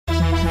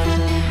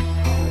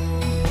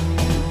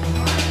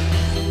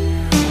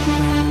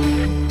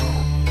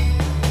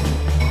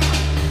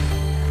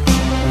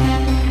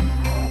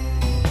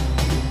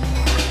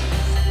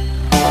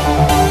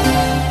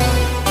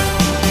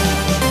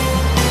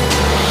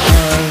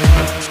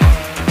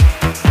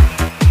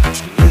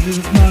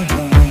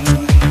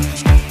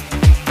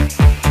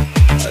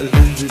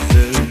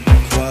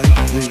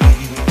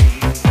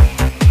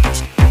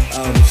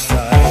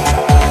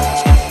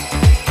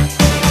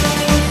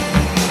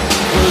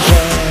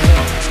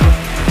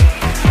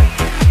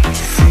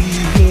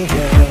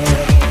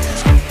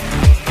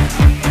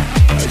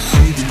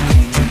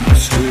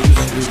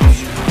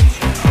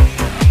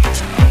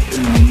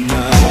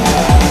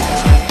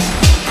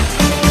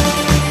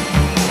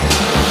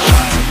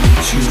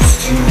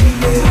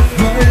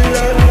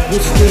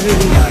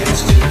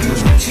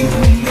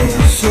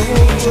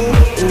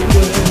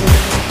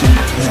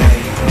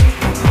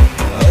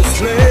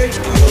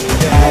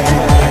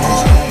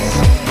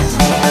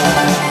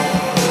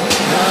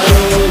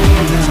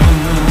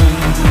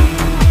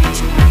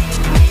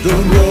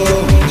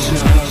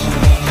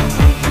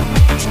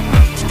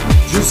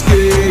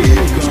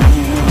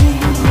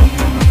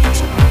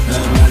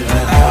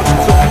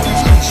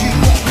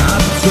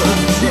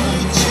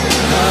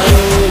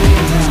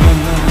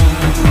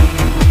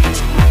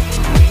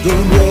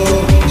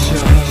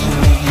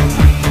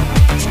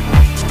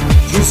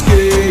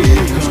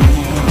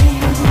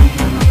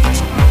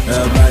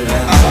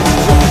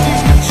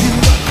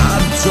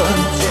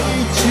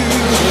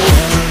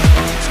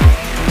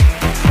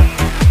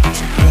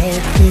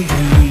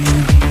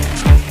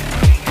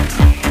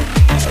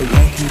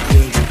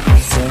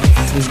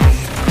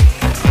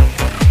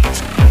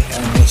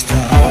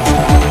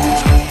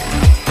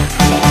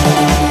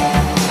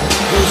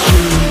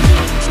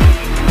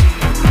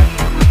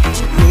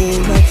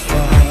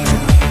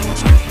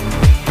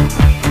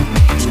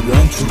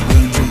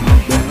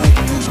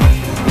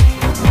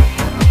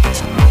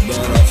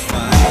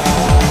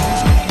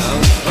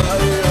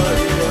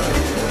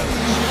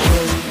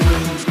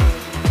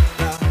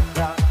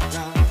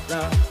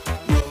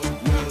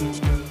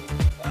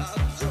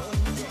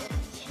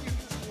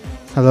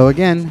Hello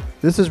again,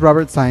 this is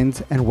Robert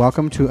Saenz, and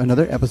welcome to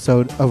another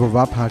episode of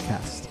Oeuvre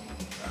podcast.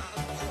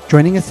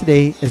 Joining us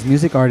today is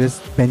music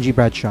artist Benji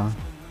Bradshaw.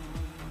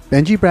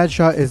 Benji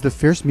Bradshaw is the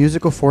fierce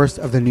musical force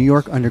of the New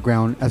York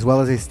underground, as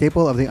well as a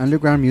staple of the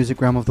underground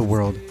music realm of the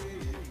world,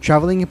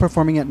 traveling and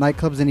performing at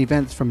nightclubs and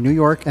events from New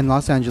York and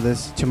Los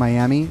Angeles to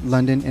Miami,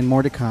 London, and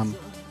more to come.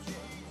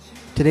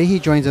 Today he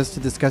joins us to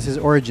discuss his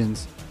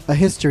origins, a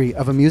history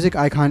of a music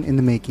icon in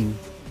the making.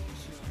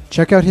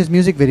 Check out his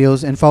music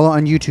videos and follow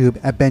on YouTube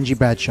at Benji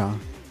Bradshaw.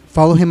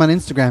 Follow him on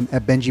Instagram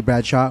at Benji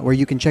Bradshaw, where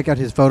you can check out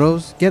his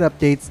photos, get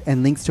updates,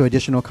 and links to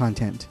additional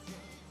content.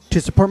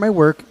 To support my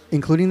work,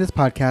 including this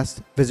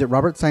podcast, visit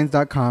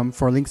robertsaenz.com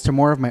for links to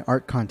more of my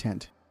art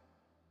content.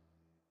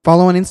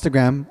 Follow on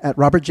Instagram at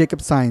Robert Jacob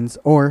Saenz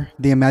or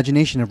The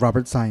Imagination of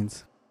Robert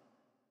Saenz.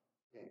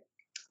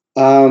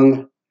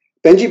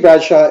 Benji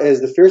Bradshaw is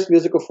the fierce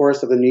musical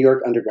force of the New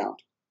York underground.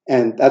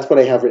 And that's what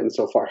I have written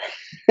so far.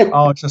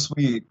 Oh, it's just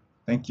sweet.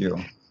 Thank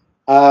you.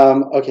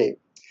 Okay,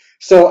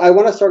 so I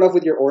want to start off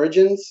with your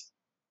origins.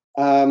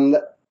 I'm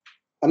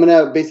going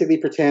to basically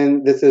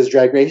pretend this is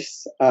Drag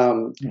Race.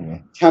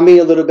 Tell me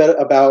a little bit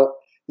about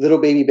little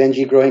baby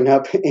Benji growing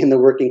up in the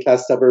working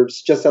class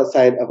suburbs just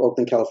outside of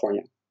Oakland,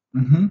 California.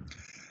 Mm-hmm.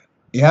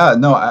 Yeah,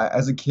 no,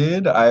 as a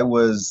kid, I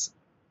was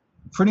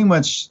pretty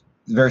much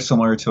very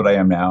similar to what I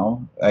am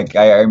now. Like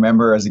I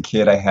remember as a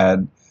kid, I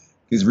had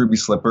these ruby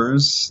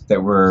slippers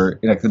that were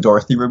like the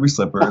Dorothy ruby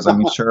slippers.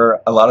 I'm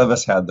sure a lot of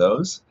us had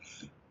those.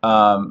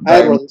 I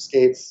had roller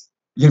skates.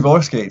 You had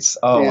roller skates.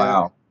 Oh, yeah.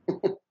 Wow.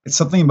 It's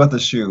something about the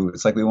shoe.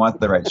 It's like we want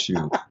the right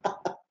shoe.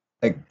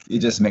 Like it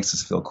just makes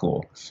us feel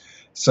cool.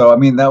 So, I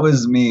mean, that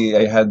was me.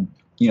 I had,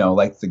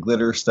 like the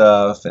glitter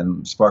stuff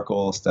and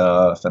sparkle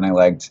stuff. And I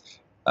liked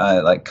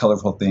like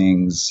colorful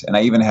things. And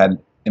I even had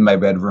in my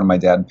bedroom, my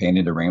dad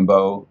painted a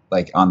rainbow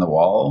like on the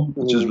wall,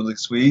 which is really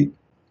sweet.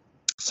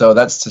 So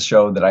that's to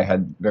show that I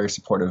had very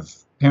supportive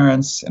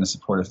parents and a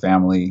supportive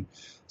family.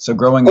 So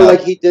growing up, like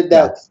he did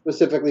that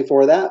specifically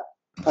for that.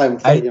 For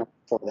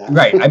that.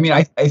 Right. I mean,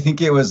 I think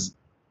it was.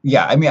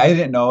 Yeah. I mean, I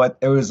didn't know it.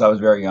 I was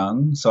very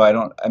young,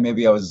 so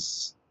maybe I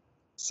was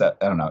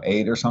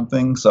 8 or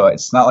something. So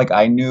it's not like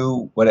I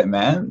knew what it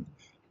meant,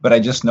 but I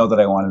just know that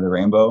I wanted a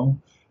rainbow.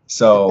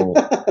 So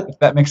if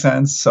that makes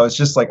sense. So it's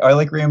just like I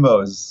like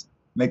rainbows.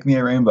 Make me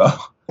a rainbow.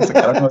 It's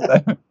like I don't know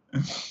what that.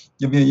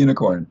 Give me a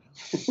unicorn.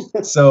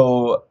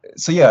 So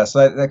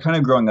that kind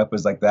of growing up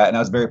was like that, and I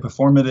was very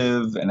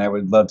performative, and I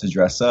would love to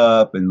dress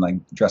up and like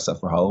dress up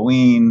for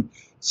Halloween.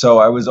 So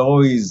I was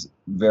always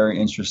very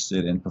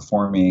interested in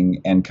performing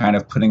and kind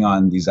of putting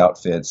on these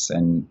outfits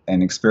and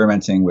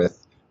experimenting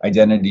with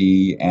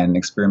identity and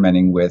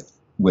experimenting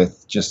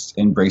with just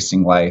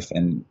embracing life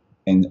and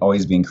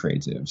always being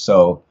creative.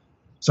 So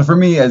for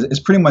me, it's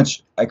pretty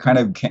much I kind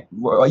of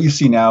what you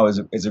see now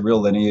is a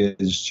real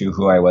lineage to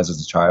who I was as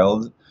a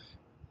child.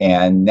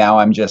 And now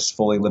I'm just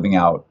fully living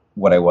out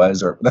what I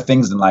was, or the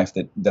things in life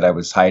that I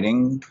was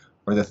hiding,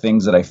 or the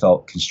things that I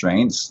felt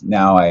constraints.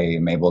 Now I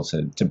am able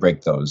to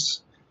break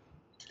those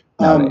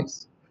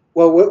nowadays.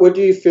 Well, what do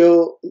you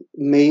feel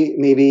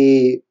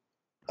maybe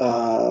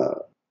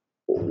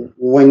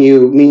when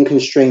you mean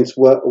constraints?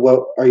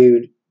 What are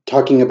you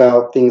talking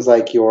about? Things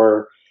like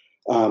your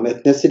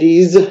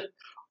ethnicities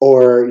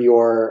or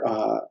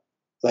your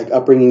like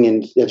upbringing in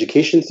the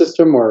education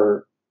system,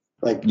 or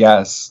like?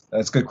 Yes,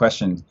 that's a good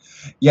question.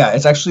 Yeah,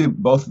 it's actually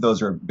both of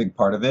those are a big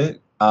part of it.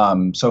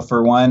 So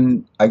for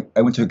one, I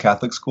went to a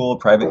Catholic school, a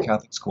private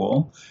Catholic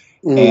school,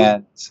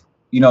 and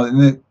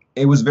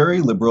it was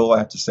very liberal, I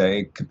have to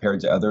say,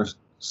 compared to other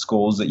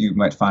schools that you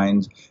might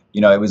find.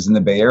 It was in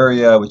the Bay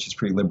Area, which is a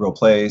pretty liberal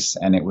place,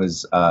 and it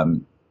was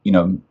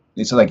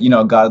it's like,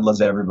 God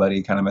loves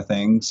everybody kind of a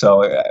thing.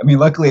 So, I mean,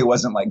 luckily it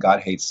wasn't like God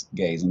hates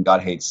gays and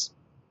God hates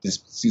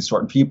these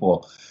certain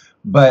people.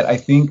 But I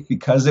think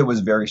because it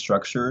was very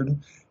structured,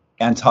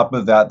 and top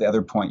of that, the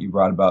other point you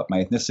brought about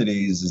my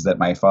ethnicities is that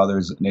my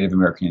father's Native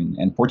American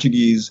and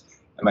Portuguese,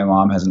 and my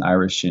mom has an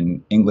Irish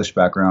and English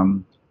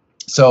background.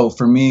 So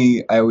for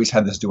me, I always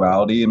had this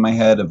duality in my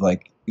head of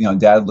like,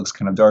 dad looks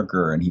kind of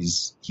darker and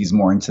he's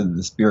more into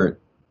the spirit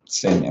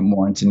and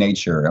more into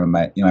nature. And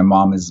my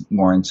mom is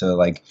more into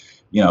like,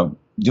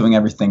 doing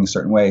everything a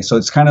certain way. So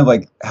it's kind of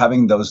like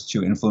having those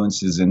two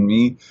influences in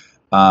me.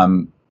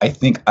 I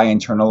think I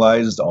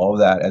internalized all of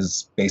that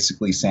as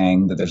basically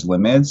saying that there's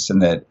limits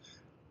and that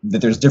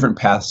there's different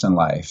paths in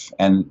life.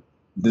 And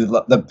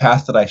the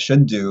path that I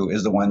should do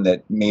is the one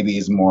that maybe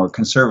is more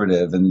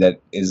conservative and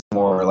that is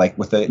more like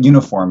with a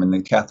uniform in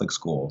the Catholic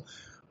school,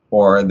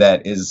 or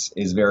that is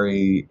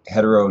very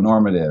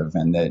heteronormative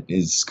and that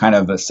is kind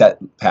of a set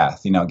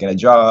path, get a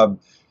job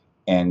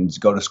and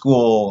go to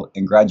school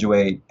and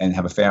graduate and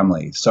have a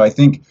family. So I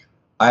think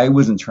I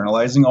was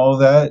internalizing all of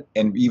that.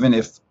 And even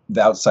if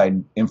the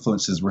outside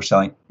influences were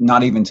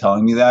not even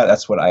telling me that,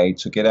 that's what I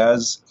took it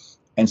as.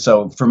 And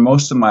so for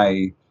most of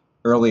my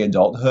early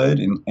adulthood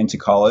into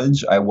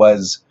college, I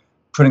was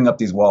putting up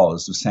these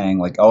walls of saying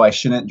like, oh, I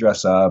shouldn't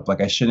dress up,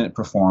 like I shouldn't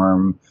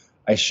perform,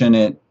 I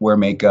shouldn't wear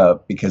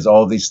makeup because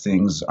all of these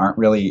things aren't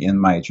really in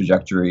my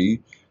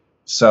trajectory.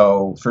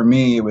 So for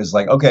me, it was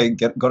like, okay,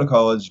 go to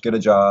college, get a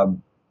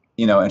job,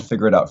 and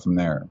figure it out from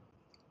there.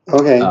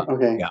 Okay.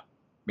 Okay. Yeah.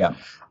 Yeah.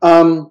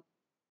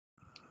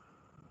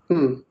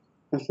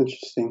 That's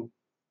interesting.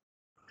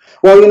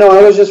 Well,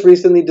 I was just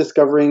recently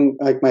discovering,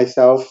 like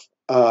myself,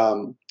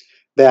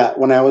 that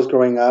when I was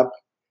growing up,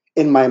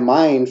 in my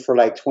mind for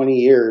like 20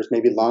 years,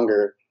 maybe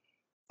longer,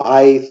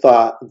 I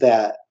thought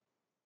that,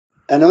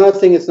 and I'm not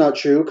saying it's not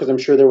true because I'm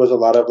sure there was a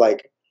lot of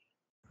like,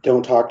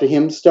 don't talk to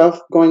him stuff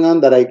going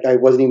on that I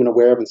wasn't even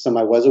aware of and some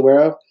I was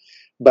aware of.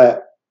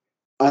 But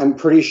I'm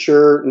pretty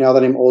sure now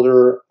that I'm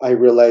older, I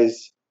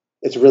realize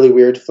it's really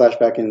weird to flash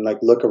back and like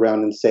look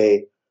around and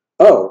say,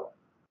 oh,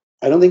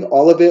 I don't think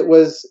all of it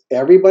was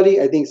everybody.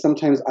 I think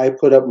sometimes I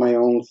put up my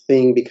own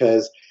thing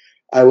because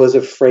I was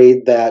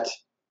afraid that,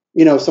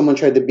 if someone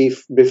tried to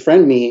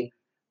befriend me.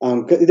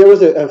 There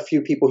was a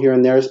few people here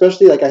and there,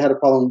 especially like I had a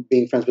problem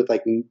being friends with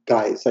like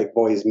guys, like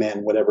boys,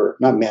 men, whatever.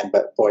 Not men,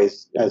 but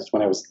boys, as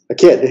when I was a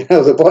kid. I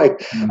was a boy.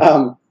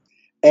 Mm-hmm.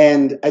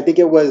 And I think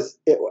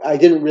I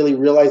didn't really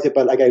realize it,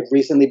 but like I've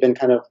recently been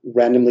kind of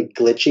randomly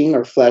glitching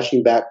or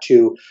flashing back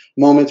to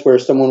moments where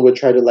someone would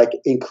try to like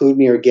include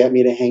me or get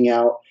me to hang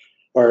out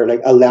or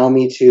like allow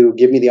me to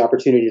give me the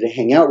opportunity to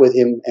hang out with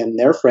him and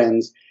their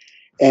friends.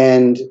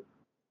 And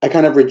I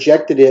kind of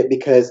rejected it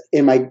because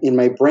in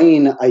my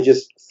brain, I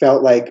just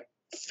felt like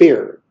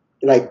fear.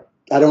 Like,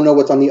 I don't know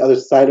what's on the other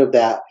side of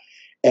that.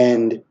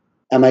 And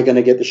am I going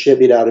to get the shit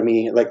beat out of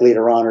me like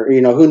later on? Or,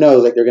 who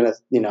knows? Like they're going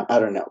to, I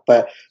don't know.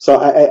 But so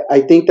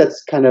I think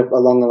that's kind of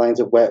along the lines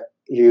of what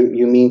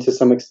you mean to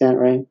some extent,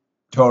 right?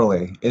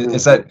 Totally.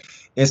 It's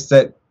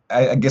that,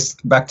 I guess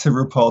back to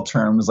RuPaul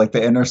terms, like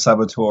the inner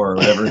saboteur or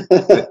whatever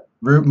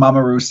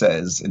Mama Ru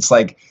says. It's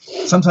like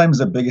sometimes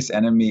the biggest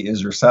enemy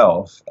is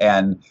yourself,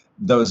 and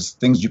those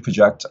things you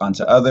project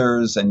onto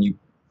others, and you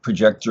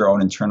project your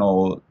own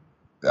internal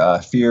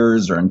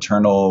fears or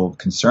internal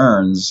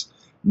concerns,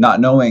 not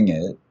knowing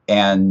it,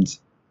 and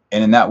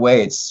in that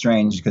way, it's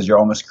strange because you're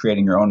almost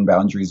creating your own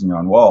boundaries and your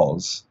own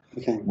walls.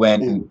 Okay.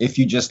 When if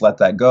you just let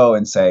that go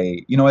and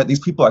say, you know what, these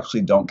people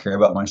actually don't care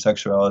about my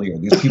sexuality, or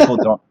these people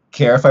don't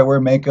care if I wear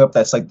makeup,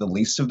 that's like the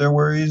least of their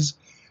worries,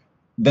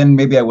 then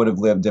maybe I would have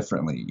lived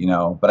differently,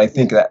 But I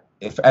think that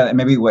if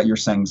maybe what you're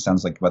saying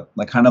sounds like, but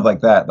like kind of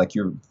like that, like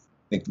you're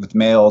like with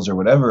males or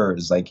whatever,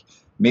 is like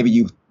maybe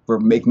you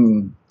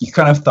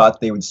kind of thought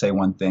they would say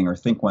one thing or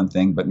think one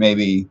thing, but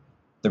maybe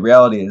the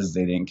reality is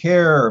they didn't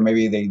care, or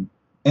maybe they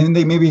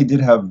maybe did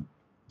have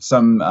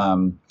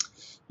some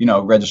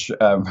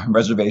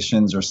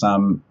reservations or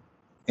some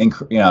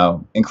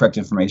incorrect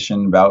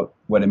information about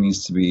what it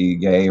means to be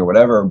gay or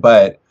whatever,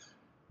 but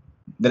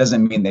that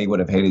doesn't mean they would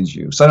have hated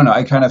you. So I don't know.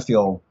 I kind of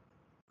feel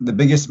my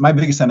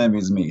biggest enemy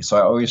is me. So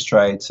I always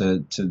try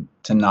to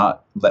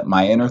not let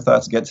my inner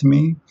thoughts get to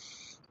me.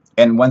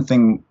 And one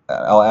thing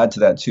I'll add to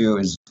that too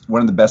is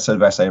one of the best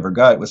advice I ever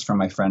got was from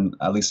my friend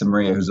Lisa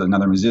Maria, who's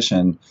another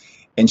musician,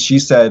 and she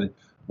said,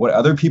 "What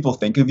other people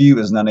think of you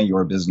is none of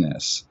your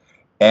business."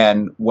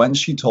 And once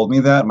she told me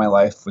that, my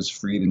life was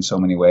freed in so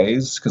many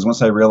ways. Because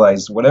once I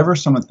realized whatever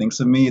someone thinks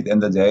of me at the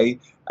end of the day,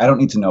 I don't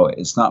need to know it.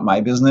 It's not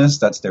my business.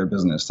 That's their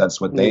business. That's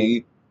what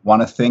they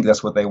want to think.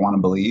 That's what they want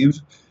to believe.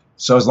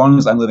 So as long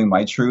as I'm living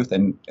my truth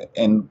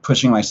and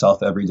pushing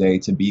myself every day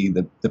to be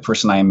the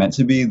person I am meant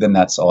to be, then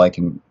that's all I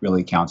can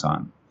really count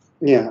on.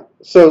 Yeah.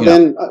 So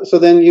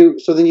then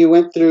you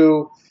went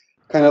through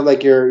kind of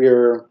like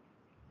your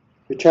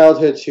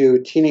childhood to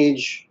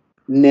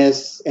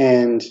teenage-ness,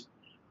 and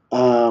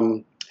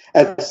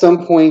at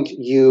some point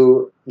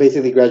you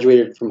basically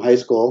graduated from high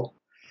school.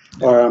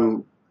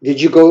 Or did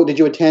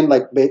you attend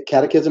like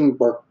catechism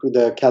or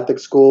the Catholic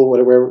school,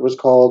 whatever it was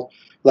called,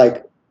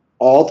 like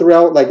all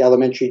throughout like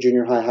elementary,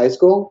 junior high, high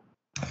school?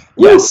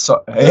 Yes.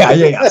 So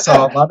yeah. So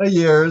a lot of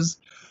years,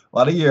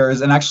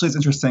 and actually it's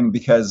interesting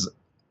because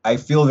I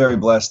feel very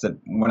blessed that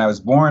when I was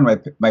born,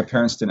 my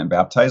parents didn't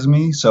baptize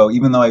me. So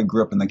even though I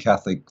grew up in the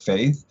Catholic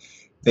faith,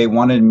 they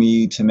wanted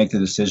me to make the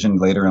decision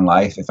later in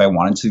life if I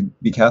wanted to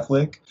be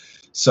Catholic.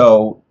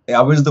 So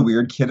I was the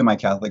weird kid in my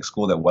Catholic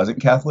school that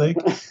wasn't Catholic.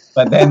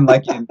 But then,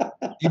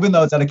 even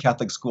though it's at a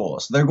Catholic school,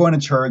 so they're going to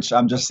church,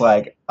 I'm just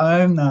like,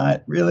 I'm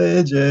not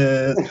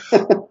religious.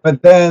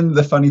 But then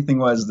the funny thing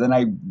was, then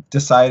I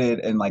decided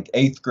in like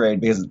eighth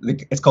grade, because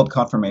it's called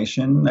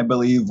confirmation, I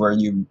believe, where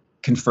you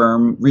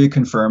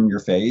reconfirm your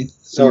faith.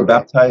 So you're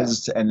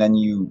baptized, and then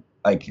you,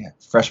 like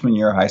freshman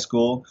year of high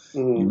school,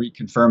 you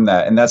reconfirm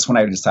that. And that's when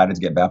I decided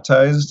to get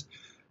baptized.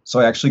 So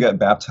I actually got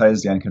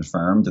baptized and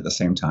confirmed at the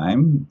same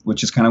time,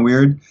 which is kind of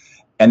weird.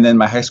 And then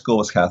my high school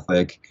was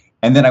Catholic.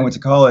 And then I went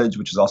to college,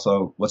 which is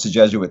also what's a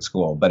Jesuit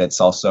school, but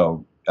it's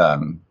also,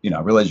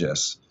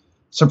 religious.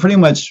 So pretty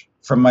much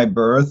from my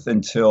birth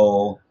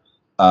until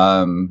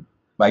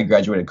I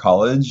graduated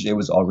college, it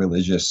was all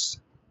religious,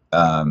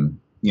 a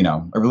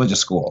religious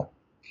school.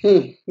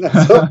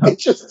 That's so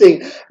interesting.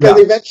 Because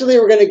eventually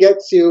we're going to get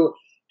to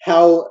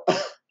how...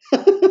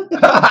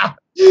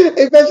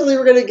 Eventually,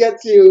 we're going to get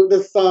to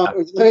the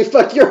song, Let Me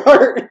Fuck Your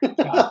Heart.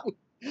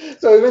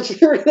 So eventually,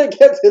 we're going to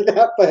get to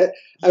that. But,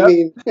 I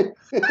mean,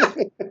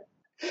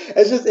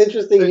 it's just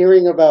interesting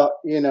hearing about,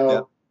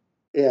 Yeah,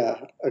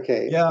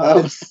 okay.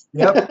 Yeah,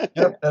 yep,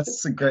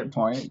 that's a great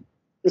point.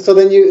 So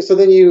then you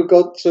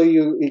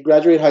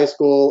graduate high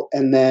school,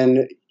 and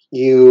then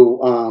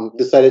you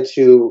decided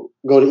to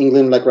go to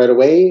England like right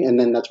away, and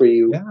then that's where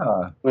you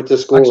went to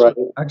school, right?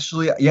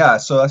 Actually, yeah,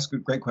 so that's a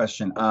great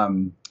question.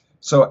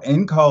 So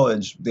in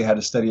college, they had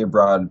a study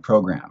abroad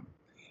program.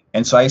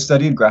 And so I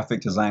studied graphic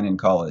design in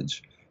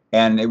college.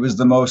 And it was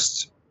the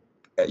most,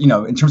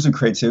 in terms of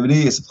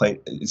creativity,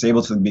 it's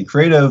able to be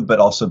creative, but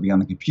also be on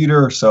the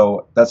computer.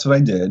 So that's what I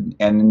did.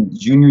 And in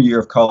junior year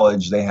of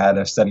college, they had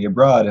a study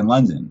abroad in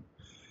London.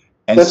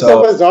 And that's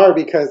so bizarre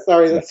because,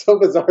 when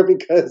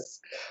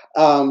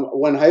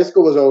high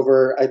school was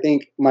over, I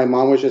think my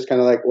mom was just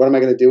kind of like, what am I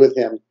going to do with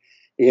him?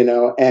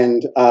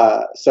 And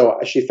so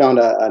she found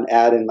an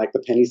ad in like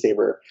the Penny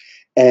Saver,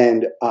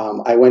 and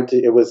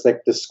it was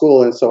like the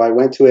school, and so I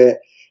went to it,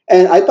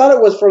 and I thought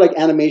it was for like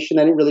animation.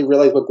 I didn't really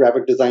realize what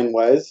graphic design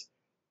was,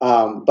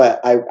 but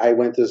I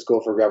went to school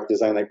for graphic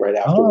design like right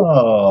after.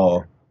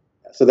 Oh,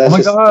 so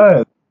that's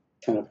God,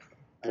 kind of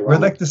ironic. We're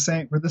like the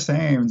same. We're the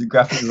same. The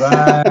graphic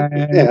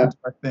design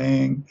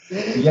thing.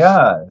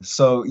 Yeah.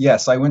 So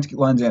yes, I went to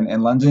London,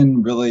 and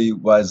London really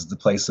was the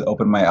place that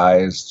opened my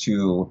eyes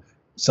to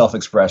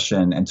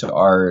self-expression and to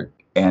art,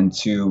 and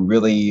to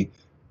really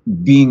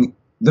being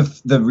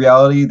the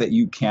reality that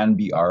you can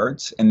be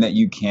art and that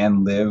you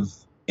can live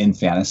in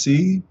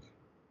fantasy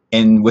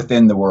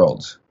within the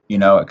world,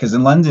 because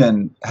in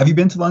London, have you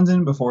been to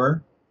London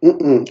before?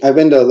 I've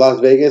been to Las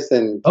Vegas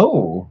and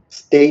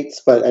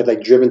states, but I've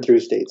like driven through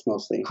states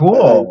mostly.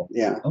 Cool.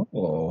 Yeah.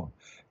 Oh.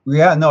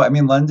 Yeah, no, I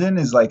mean, London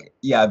is like,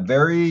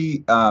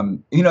 very,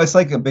 it's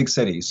like a big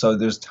city. So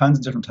there's tons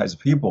of different types of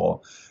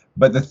people.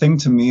 But the thing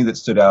to me that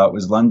stood out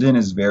was London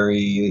is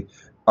very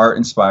art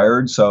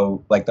inspired.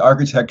 So like the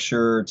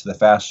architecture to the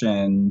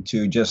fashion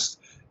to just,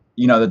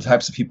 the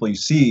types of people you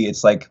see,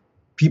 it's like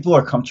people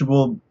are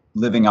comfortable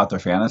living out their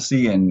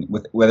fantasy, and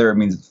with whether it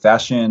means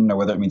fashion or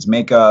whether it means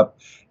makeup,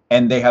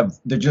 and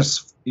they're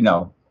just,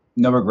 no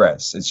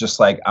regrets. It's just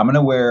like, I'm going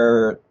to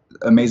wear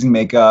amazing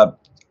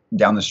makeup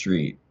down the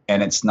street,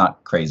 and it's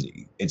not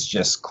crazy. It's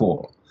just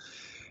cool.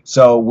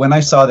 So when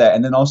I saw that,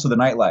 and then also the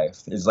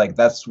nightlife is like,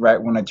 that's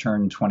right when I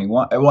turned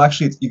 21. Well,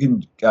 actually, you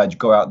can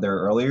go out there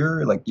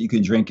earlier. Like you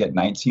can drink at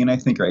 19, I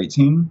think, or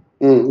 18.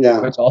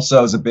 Which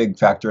also is a big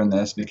factor in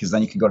this, because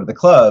then you can go to the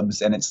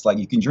clubs, and it's like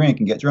you can drink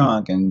and get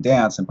drunk and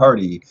dance and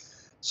party.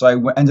 So I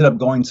ended up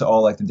going to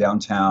all like the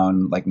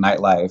downtown like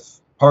nightlife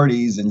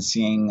parties and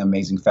seeing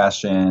amazing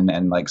fashion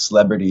and like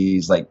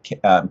celebrities like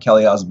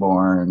Kelly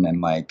Osbourne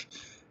and like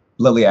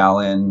Lily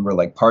Allen were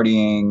like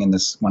partying in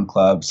this one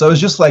club. So it was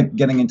just like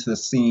getting into the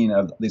scene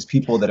of these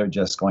people that are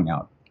just going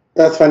out.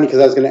 That's funny, because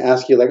I was going to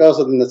ask you like,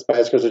 so then the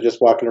Spice Girls are just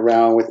walking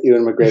around with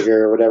Ewan McGregor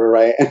or whatever,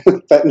 right?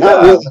 But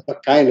not really,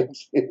 kind of.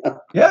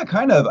 Yeah,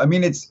 kind of. I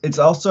mean, it's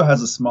also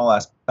has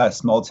a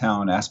small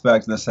town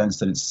aspect, in the sense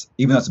that it's,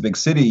 even though it's a big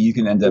city, you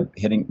can end up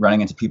running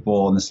into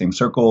people in the same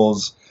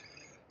circles.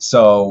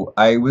 So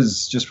I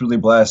was just really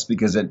blessed,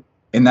 because in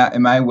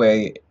my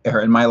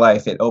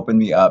life, it opened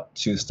me up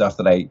to stuff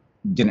that I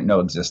didn't know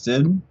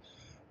existed,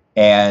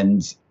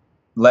 and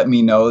let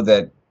me know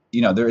that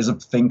there is a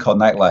thing called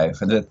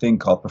nightlife, and there's a thing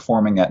called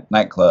performing at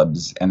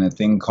nightclubs, and a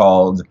thing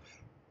called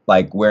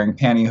like wearing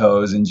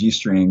pantyhose and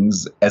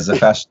G-strings as a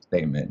fashion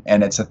statement,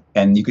 and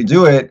you could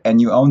do it, and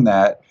you own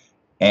that,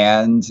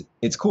 and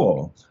it's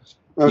cool.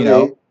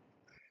 Okay.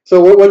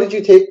 So what did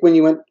you take when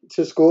you went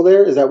to school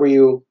there? Is that where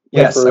you?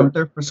 Yes, I went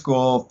there for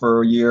school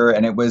for a year,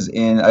 and it was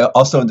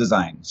also in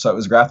design. So it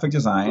was graphic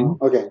design.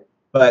 Oh, okay.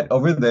 But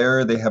over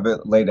there, they have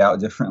it laid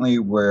out differently,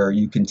 where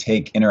you can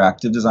take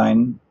interactive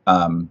design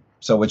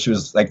So which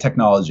was like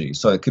technology.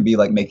 So it could be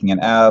like making an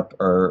app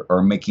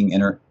or making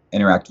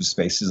interactive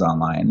spaces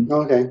online.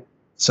 Okay.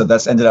 So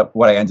that's ended up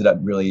what I ended up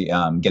really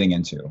getting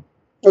into.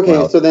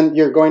 Okay, so then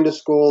you're going to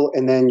school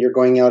and then you're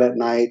going out at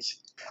night.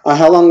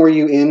 How long were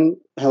you in?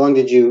 How long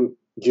did you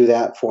do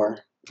that for?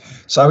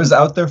 So I was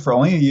out there for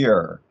only a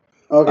year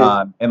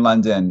Okay. in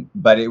London,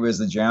 but it was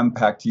a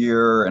jam-packed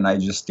year, and I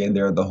just stayed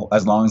there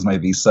as long as my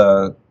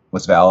visa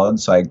was valid.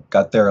 So I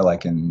got there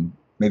like in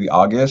maybe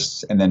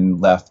August, and then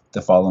left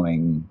the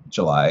following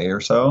July or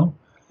so.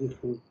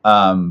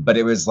 Mhm. But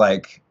it was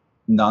like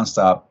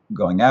nonstop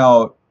going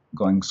out,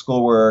 going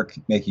schoolwork,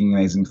 making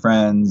amazing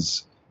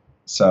friends.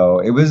 So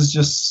it was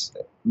just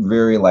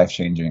very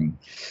life-changing.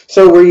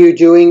 So were you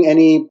doing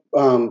any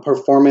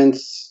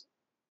performance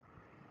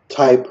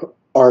type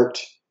art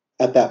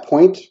at that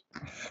point?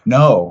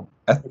 No,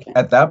 at, Okay.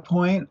 at that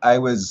point, I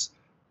was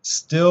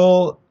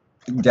still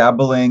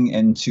dabbling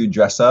into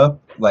dress up,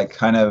 like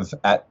kind of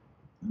at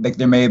like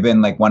there may have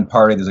been like one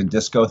party, there's a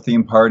disco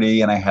theme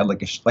party, and I had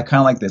like like kind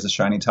of like this a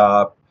shiny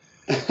top,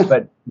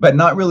 but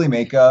not really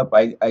makeup.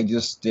 I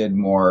just did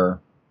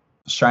more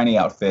shiny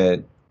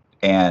outfit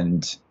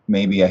and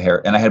maybe a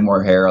hair, and I had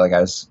more hair. Like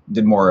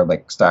did more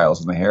like styles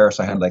with my hair,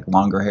 so I had like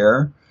longer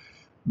hair.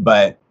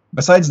 But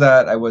besides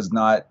that, I was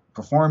not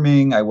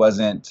performing. I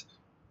wasn't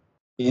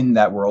in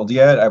that world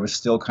yet. I was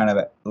still kind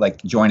of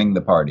like joining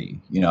the party,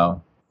 you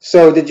know.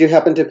 So did you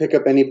happen to pick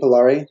up any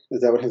Polari?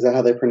 Is that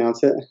how they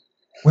pronounce it?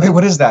 Wait,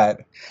 what is that?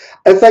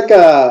 It's like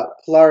a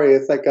Polari.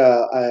 It's like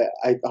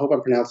I hope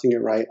I'm pronouncing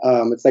it right.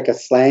 It's like a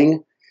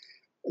slang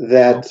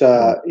that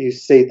Oh, you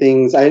say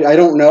things. I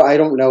don't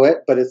know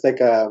it, but it's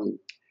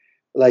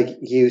like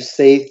you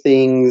say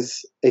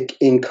things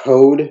in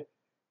code.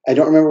 I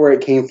don't remember where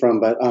it came from,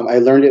 but I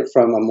learned it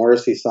from a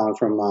Morrissey song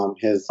from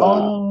his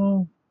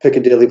oh,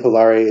 Piccadilly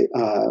Polari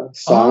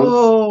song.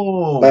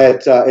 oh,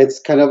 But it's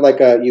kind of like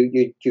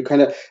you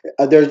kind of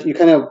there's you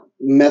kind of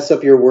mess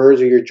up your words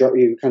or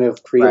you kind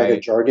of create like a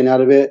right. jargon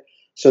out of it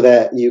so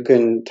that you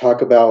can talk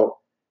about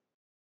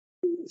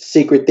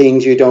secret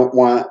things you don't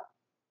want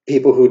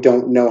people who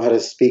don't know how to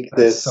speak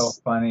That's so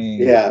this.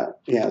 funny. Yeah,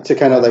 to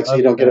kind of I like so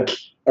you love don't get that.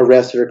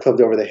 arrested or clubbed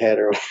over the head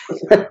or.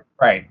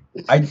 Right.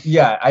 I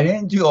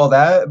didn't do all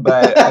that,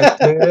 but I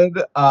did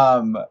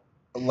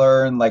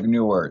learn like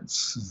new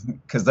words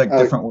because like uh,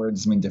 different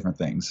words mean different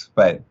things.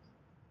 But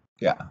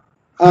yeah.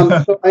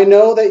 so I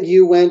know that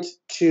you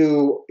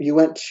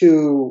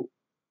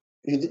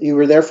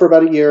were there for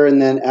about a year,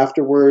 and then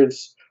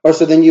afterwards, or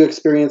so then you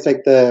experienced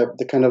like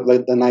the kind of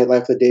like the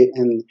nightlife, the date,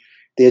 and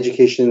the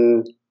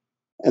education,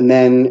 and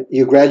then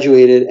you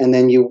graduated, and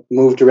then you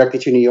moved directly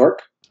to New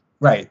York.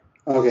 Right.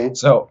 Okay.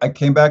 So I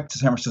came back to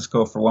San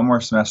Francisco for one more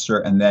semester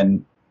and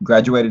then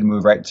graduated and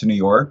moved right to New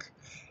York.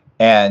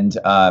 And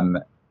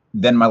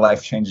then my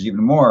life changed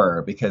even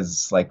more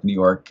because, like New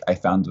York, I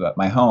found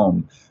my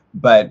home.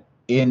 But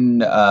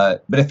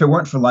if it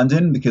weren't for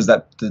London, because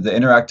the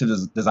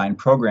interactive design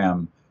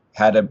program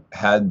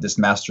had this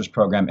master's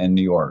program in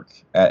New York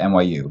at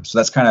NYU. So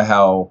that's kind of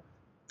how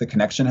the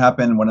connection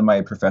happened. One of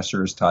my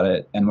professors taught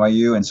at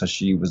NYU, and so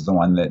she was the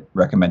one that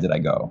recommended I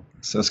go.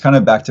 So it's kind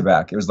of back to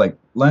back. It was like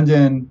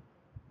London,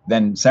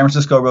 then San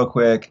Francisco real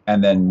quick,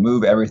 and then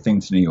move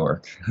everything to New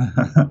York.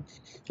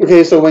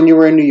 Okay, so when you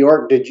were in New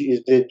York,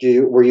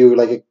 were you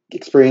like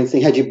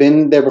experiencing? Had you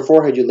been there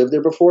before? Had you lived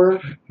there before?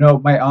 No,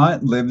 my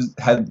aunt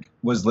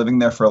was living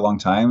there for a long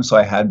time, so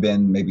I had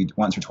been maybe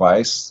once or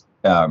twice,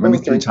 maybe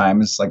three Okay.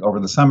 times, like over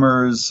the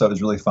summers. So it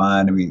was really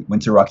fun. And we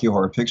went to Rocky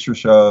Horror Picture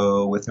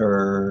Show with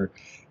her.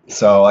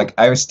 So like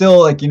I was still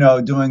like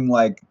doing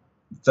like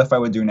stuff I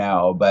would do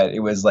now, but it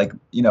was like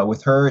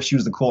with her, she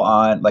was the cool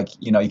aunt. Like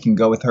you can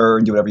go with her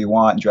and do whatever you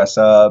want, dress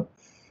up.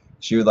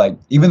 She would like,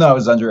 even though I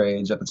was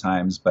underage at the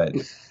times, but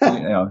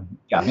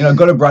yeah,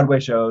 go to Broadway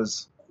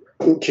shows.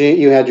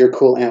 You had your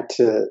cool aunt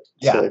to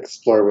Yeah,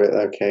 explore with.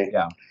 Okay.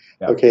 yeah,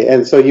 yeah. Okay,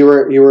 and so you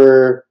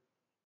were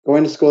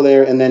going to school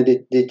there, and then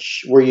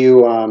were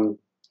you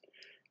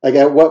like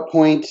at what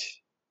point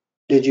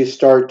did you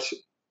start?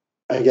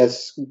 I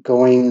guess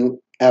going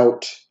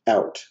out.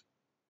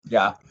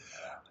 Yeah.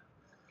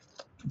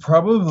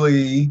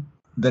 Probably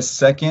the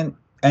second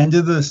end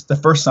of the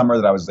first summer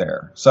that I was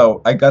there.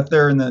 So I got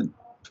there in the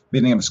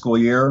beginning of the school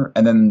year,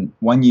 and then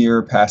 1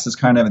 year passes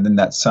kind of, and then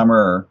that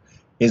summer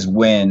is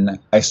when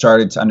I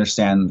started to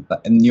understand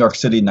New York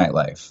City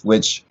nightlife,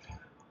 which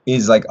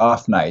is like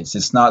off nights.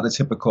 It's not the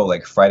typical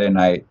like Friday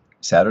night,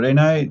 Saturday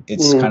night.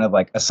 It's Mm. kind of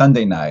like a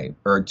Sunday night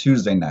or a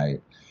Tuesday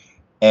night.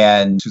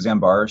 And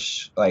Suzanne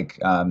Barsh, like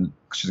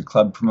she's a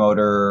club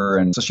promoter,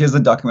 and so she has a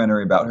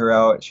documentary about her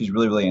out. She's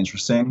really, really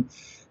interesting.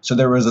 So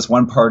there was this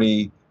one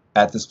party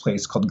at this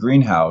place called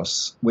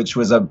Greenhouse, which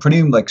was a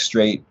pretty like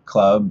straight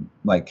club,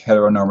 like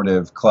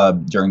heteronormative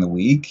club during the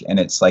week, and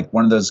it's like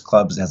one of those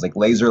clubs that has like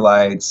laser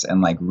lights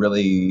and like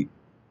really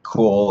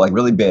cool, like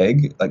really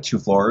big, like 2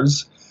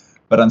 floors.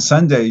 But on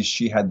Sundays,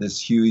 she had this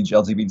huge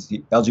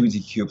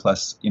LGBTQ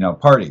plus,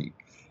 party,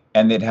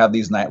 and they'd have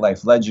these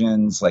nightlife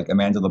legends like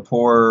Amanda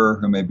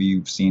Lepore, who maybe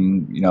you've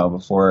seen,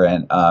 before,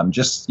 and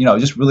just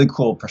really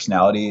cool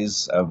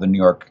personalities of the New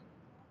York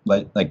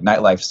like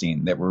nightlife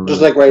scene that were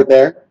Just really like right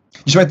there.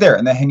 just right there,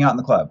 and then hang out in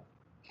the club.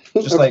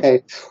 Just like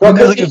Okay. Well,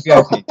 like a 'cause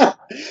VIP.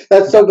 that's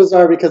Yeah. so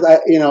bizarre because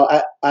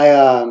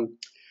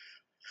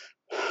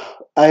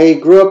I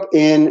grew up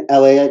in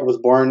LA. I was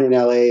born in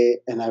LA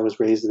and I was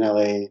raised in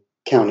LA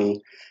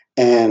County,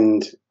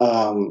 and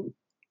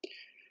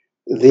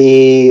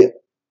the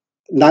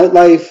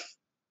nightlife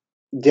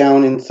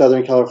down in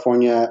Southern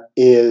California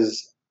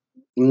is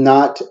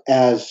not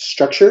as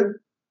structured.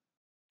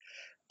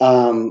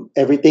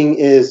 Everything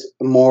is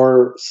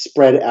more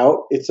spread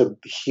out. It's a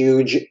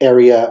huge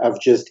area of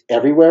just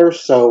everywhere.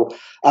 So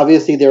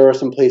obviously there are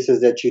some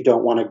places that you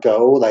don't want to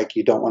go, like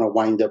you don't want to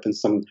wind up in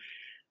some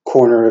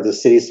corner of the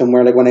city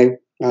somewhere. Like when I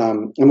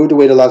moved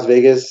away to Las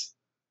Vegas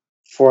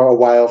for a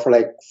while, for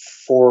like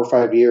 4 or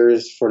 5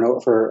 years,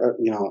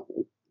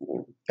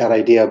 bad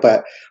idea.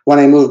 But when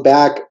I moved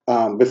back,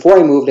 before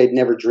I moved, I'd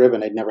never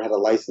driven. I'd never had a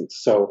license.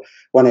 So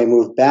when I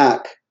moved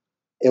back,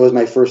 it was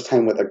my first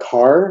time with a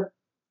car,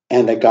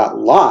 and I got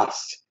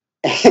lost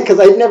because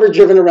I'd never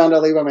driven around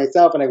LA by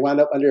myself, and I wound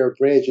up under a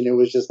bridge, and it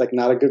was just like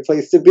not a good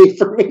place to be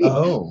for me.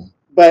 Oh.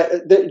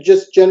 But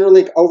just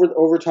generally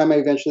over time, I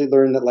eventually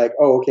learned that like,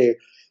 oh, okay,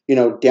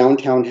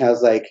 downtown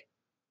has like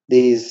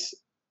these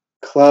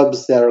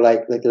clubs that are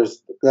like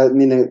there's, I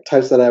mean, the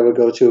types that I would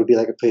go to would be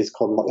like a place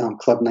called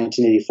Club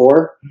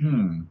 1984,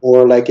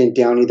 or like in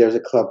Downey there's a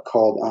club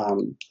called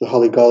the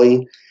Holly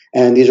Gully,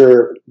 and these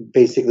are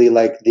basically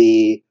like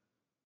the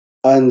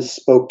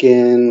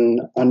unspoken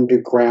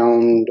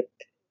underground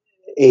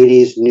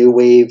 80s new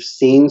wave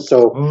scene.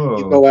 So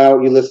you go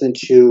out, you listen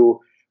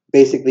to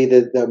basically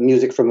the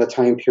music from the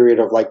time period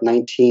of like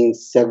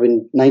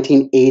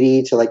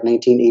 1980 to like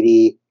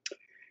 1980,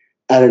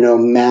 I don't know,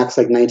 max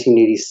like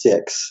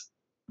 1986.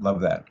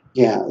 Love that.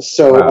 Yeah.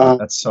 So wow,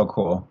 that's so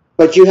cool.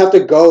 But you have to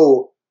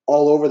go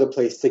all over the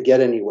place to get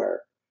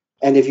anywhere.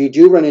 And if you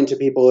do run into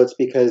people, it's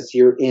because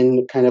you're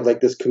in kind of like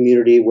this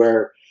community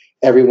where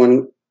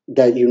everybody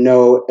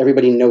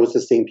knows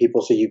the same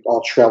people, so you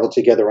all travel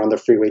together on the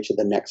freeway to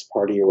the next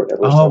party or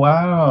whatever. Oh,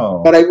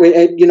 wow. But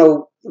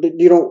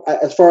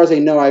as far as I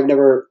know, I've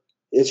never.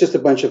 It's just a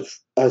bunch of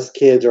us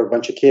kids or a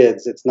bunch of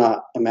kids. It's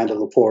not Amanda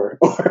Lepore.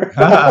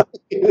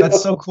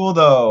 That's so cool,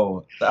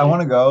 though. I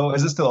want to go.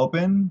 Is it still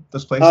open?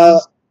 Those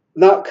places?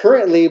 Not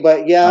currently,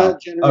 but yeah,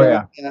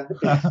 generally. Yeah.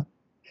 Yeah,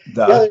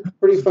 they're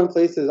pretty fun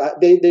places.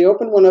 They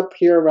opened one up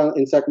here around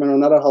in Sacramento,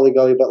 not a Holly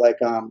Gully, but like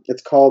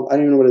it's called. I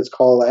don't even know what it's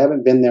called. I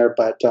haven't been there,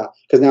 but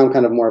because now I'm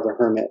kind of more of a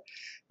hermit.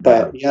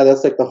 But yeah,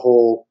 that's like the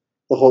whole.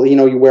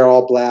 You wear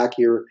all black.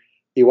 You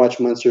watch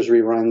Monsters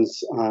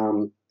reruns.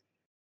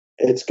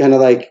 It's kind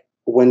of like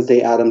Wednesday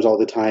Addams all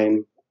the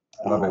time.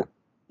 Love it.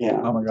 Yeah.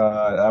 Oh my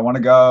God, I want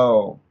to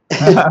go.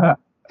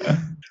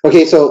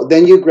 Okay, so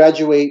then you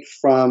graduate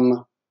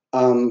from.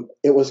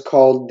 It was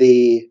called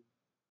the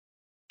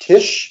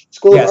Tisch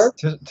School of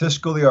Arts? Yes, Tisch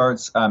School of the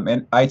Arts,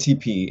 and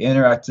ITP,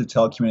 Interactive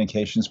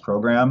Telecommunications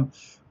Program,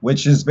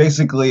 which is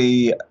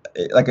basically,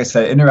 like I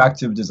said,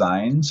 interactive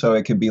design. So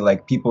it could be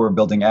like people were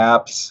building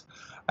apps.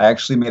 I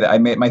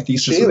made my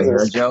thesis with a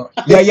hair gel.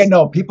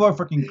 No, people are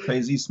freaking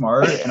crazy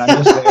smart, and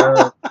I'm just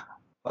there.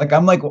 Like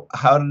I'm like,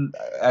 I don't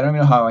even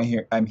know how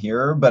I'm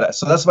here, but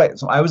so that's why.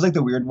 So I was like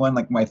the weird one.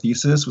 Like my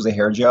thesis was a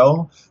hair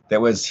gel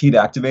that was heat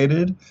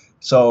activated,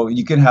 so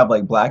you can have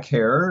like black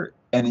hair,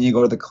 and then you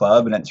go to the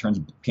club and it turns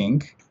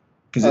pink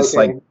because it's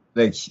like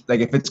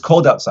if it's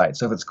cold outside.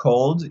 So if it's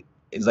cold,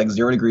 it's like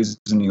 0 degrees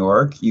in New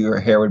York, your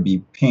hair would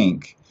be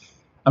pink.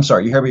 I'm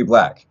sorry, your hair would be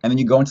black, and then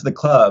you go into the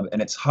club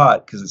and it's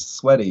hot because it's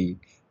sweaty,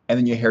 and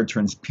then your hair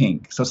turns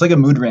pink. So it's like a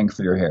mood ring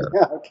for your hair.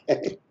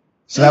 Okay.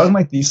 So that was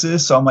my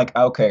thesis. So I'm like,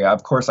 okay,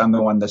 of course I'm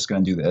the one that's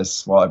going to do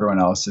this while everyone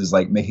else is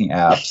like making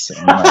apps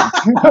and like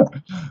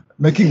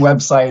making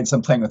websites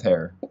and playing with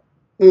hair.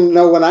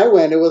 No, when I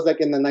went, it was like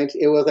in the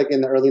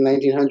early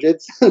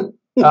 1900s,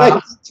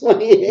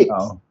 1928.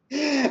 No.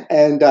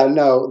 And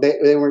no,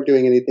 they weren't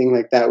doing anything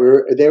like that.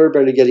 They were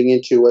barely getting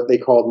into what they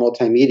called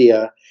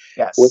multimedia,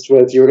 yes, which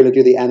was you were going to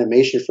do the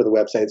animation for the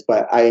websites.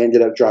 But I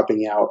ended up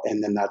dropping out,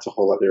 and then that's a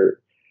whole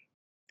other.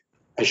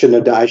 I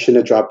shouldn't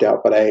have dropped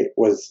out, but I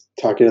was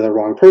talking to the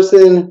wrong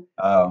person,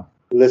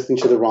 listening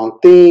to the wrong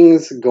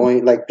things,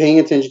 paying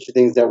attention to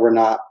things that were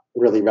not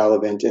really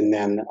relevant, and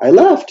then I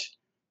left.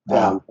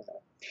 Wow.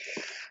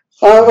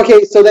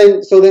 Okay, so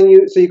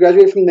you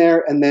graduate from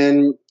there, and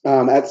then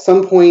at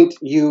some point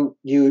you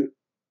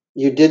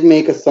did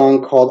make a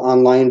song called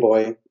Online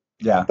Boy.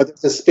 Yeah. But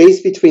there's a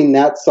space between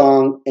that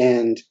song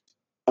and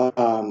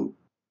second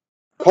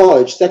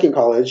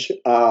college,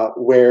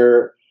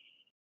 where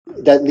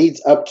that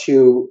leads up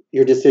to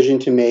your decision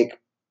to make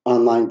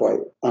Online Boy.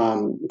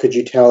 Could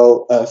you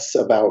tell us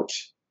about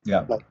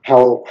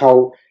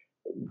how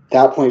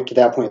that point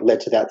led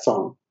to that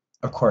song?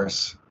 Of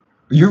course.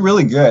 You're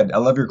really good. I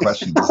love your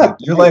questions.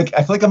 You're like,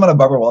 I feel like I'm on a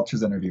Barbara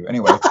Walters interview.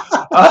 Anyway,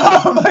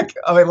 I'm like,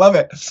 oh, I love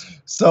it.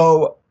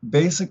 So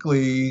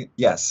basically,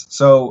 yes.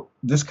 So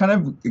this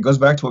it goes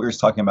back to what we were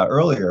talking about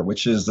earlier,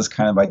 which is this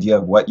kind of idea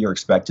of what you're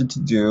expected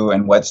to do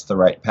and what's the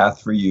right path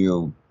for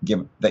you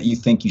that you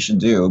think you should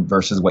do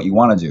versus what you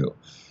want to do.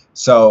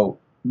 So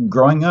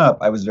growing up,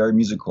 I was very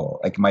musical.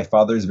 Like my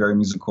father's very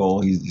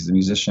musical. He's a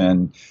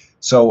musician.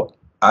 So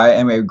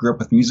I grew up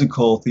with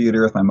musical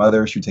theater with my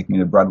mother. She would take me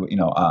to Broadway,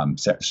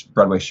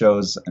 Broadway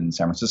shows in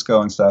San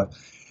Francisco and stuff.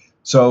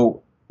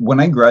 So when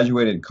I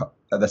graduated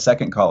the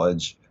second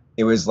college,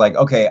 it was like,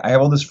 okay, I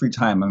have all this free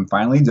time. I'm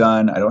finally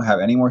done. I don't have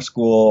any more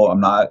school. I'm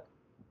not.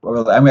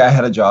 Well, I mean, I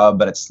had a job,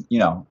 but it's,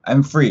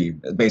 I'm free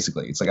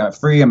basically. It's like I'm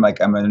free. I'm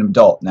an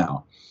adult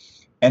now.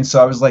 And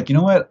so I was like, you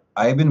know what?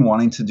 I've been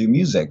wanting to do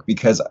music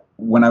because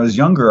when I was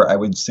younger, I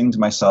would sing to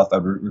myself. I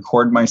would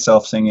record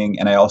myself singing,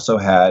 and I also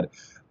had,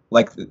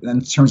 like,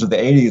 in terms of the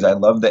 '80s, I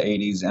loved the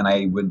 '80s, and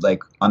I would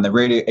like on the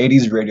radio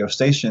 '80s radio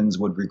stations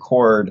would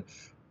record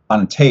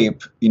on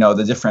tape,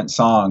 the different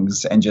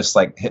songs and just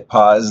like hit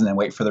pause and then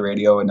wait for the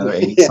radio another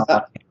 '80s Yeah.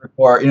 song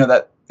or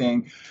that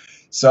thing.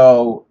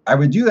 So I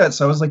would do that.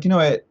 So I was like, you know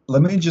what?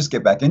 Let me just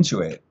get back into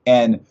it.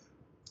 And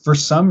for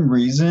some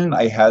reason,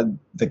 I had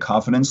the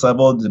confidence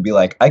level to be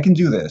like, I can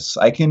do this.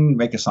 I can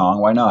make a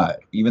song. Why not?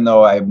 Even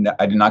though I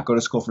did not go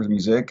to school for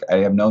music, I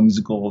have no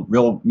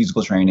real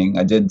musical training.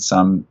 I did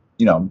some,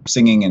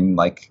 singing in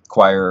like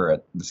choir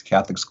at this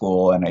Catholic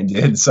school, and I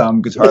did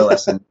some guitar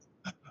lessons.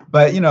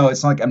 But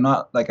it's not like I'm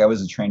not like I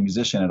was a trained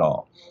musician at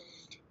all.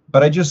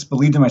 But I just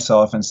believed in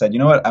myself and said, you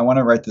know what? I want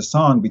to write this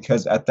song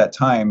because at that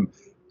time,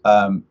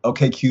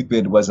 OK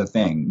Cupid was a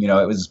thing.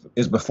 It was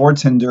before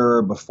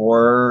Tinder,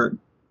 before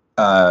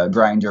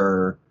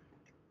Grinder,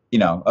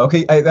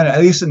 okay,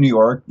 at least in New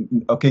York,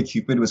 OK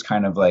Cupid was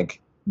kind of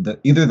like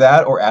either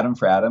that or Adam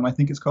for Adam, I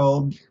think it's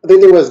called. I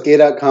think there was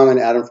Gay.com and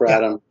Adam for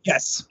Adam.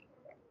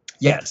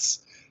 Yes.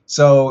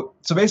 So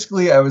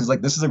basically, I was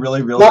like, this is a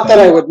really real Not thing.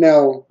 that I would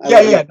know.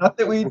 Yeah. Not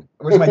that we.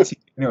 Where's my tea?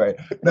 Anyway,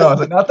 no,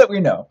 not that we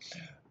know.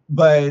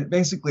 But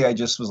basically, I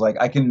just was like,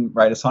 I can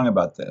write a song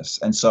about this.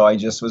 And so I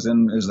just it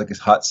was like a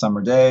hot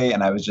summer day,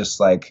 and I was just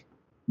like,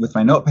 with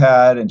my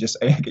notepad and just,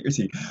 I get your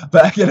tea,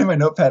 but I get my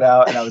notepad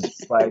out, and I was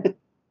just like,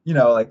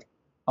 like,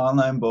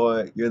 online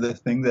boy, you're the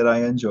thing that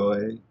I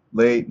enjoy.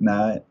 Late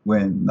night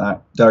when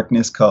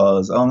darkness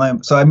calls.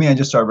 Online. So I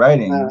just started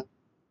writing,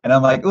 and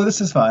I'm like, oh,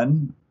 this is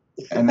fun,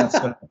 and that's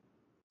what.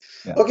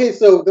 Yeah. Okay,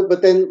 so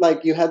but then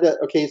like you had that.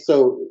 Okay,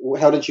 so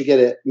how did you get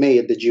it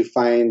made? Did you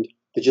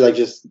like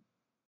just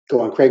go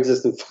on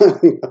Craigslist and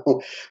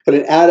put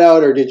an ad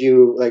out, or did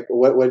you like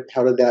what?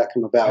 How did that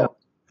come about? Yeah.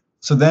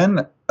 So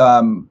then,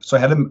 so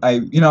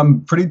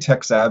I'm pretty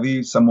tech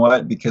savvy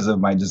somewhat because of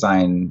my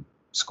design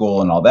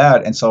school and all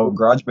that, and so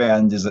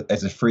GarageBand is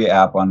a free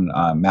app on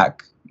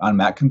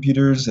Mac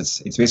computers.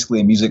 It's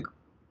basically a music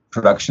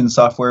production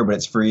software, but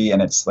it's free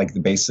and it's like the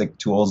basic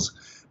tools.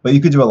 But you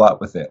could do a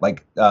lot with it.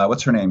 Like,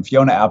 what's her name?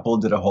 Fiona Apple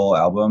did a whole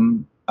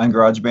album on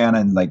GarageBand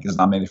and like is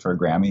nominated for a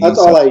Grammy. That's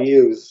all I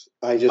use.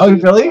 I just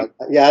really?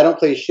 Yeah, I don't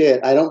play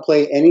shit. I don't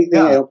play anything.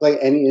 Yeah. I don't play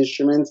any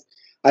instruments.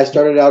 I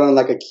started out on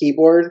like a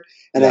keyboard,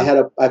 and I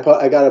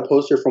got a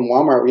poster from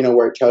Walmart,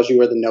 where it tells you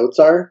where the notes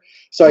are.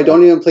 So I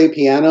don't even play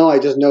piano. I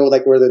just know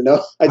like where the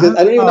notes. I don't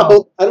even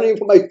know. I don't even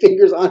put my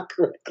fingers on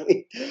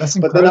correctly. That's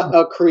incredible. But then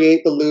I'll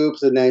create the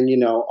loops and then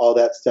all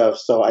that stuff.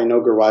 So I know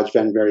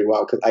GarageBand very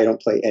well because I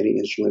don't play any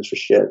instruments for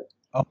shit.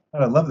 Oh,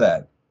 I love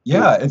that.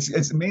 Yeah,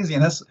 it's amazing,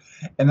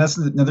 and that's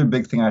another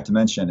big thing I have to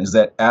mention is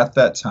that at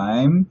that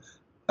time,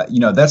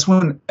 that's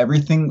when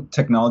everything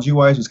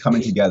technology-wise was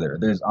coming together.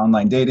 There's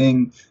online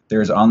dating,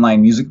 there's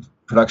online music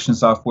production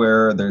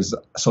software, there's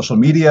social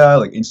media,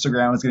 like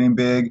Instagram was getting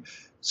big.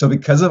 So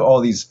because of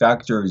all these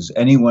factors,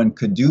 anyone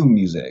could do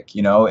music,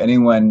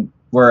 anyone,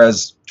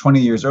 whereas 10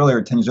 years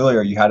earlier,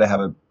 you had to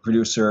have a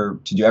producer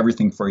to do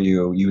everything for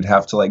you. You would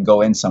have to like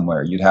go in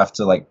somewhere. You'd have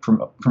to like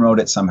promote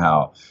it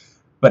somehow.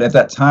 But at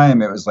that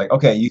time, it was like,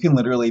 okay, you can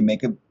literally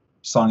make a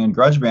song in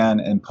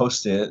GarageBand and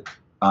post it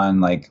on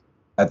like,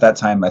 at that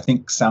time, I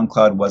think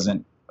SoundCloud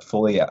wasn't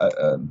fully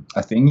a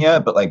thing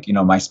yet, but like,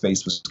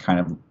 MySpace was kind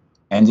of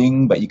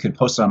ending, but you could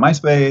post it on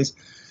MySpace.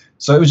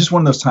 So it was just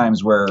one of those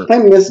times where I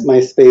miss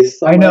MySpace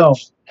so I know.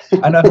 much.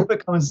 I know. I hope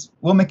it comes.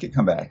 We'll make it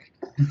come back.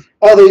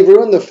 Oh, they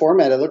ruined the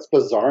format. It looks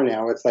bizarre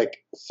now. It's like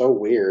so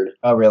weird.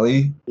 Oh,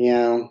 really?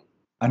 Yeah.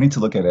 I need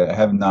to look at it. I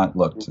have not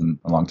looked in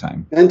a long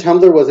time. And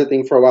Tumblr was a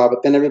thing for a while,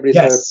 but then everybody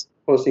started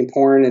posting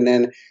porn, and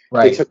then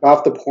they took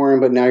off the porn,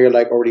 but now you're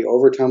like already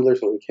over Tumblr,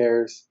 so who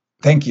cares?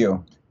 Thank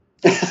you.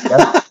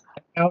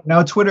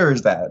 Now Twitter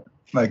is that.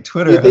 Like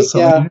Twitter has so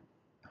many.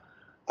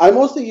 I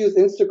mostly use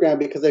Instagram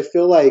because I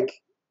feel like,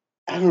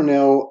 I don't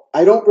know,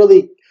 I don't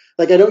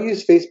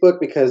use Facebook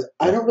because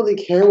I don't really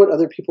care what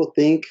other people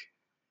think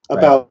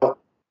about,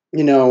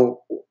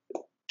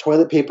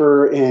 toilet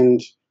paper and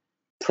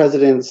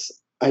presidents.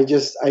 I like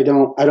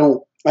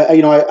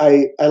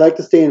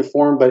to stay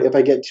informed, but if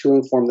I get too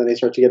informed, then I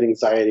start to get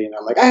anxiety, and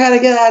I'm like, I gotta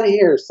get out of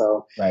here.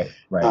 So,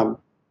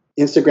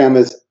 Instagram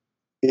is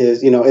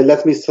it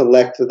lets me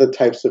select the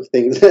types of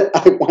things that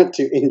I want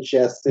to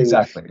ingest. And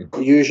exactly.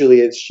 Usually,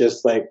 it's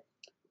just like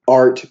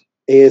art,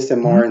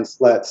 ASMR, and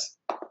sluts.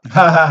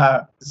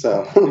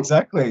 So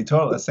exactly,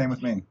 totally. Same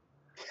with me.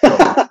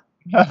 Totally.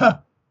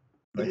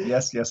 Like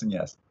yes, and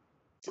yes.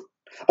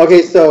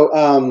 Okay,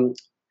 so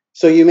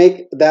you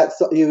make that.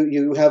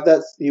 You have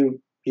that.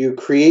 You you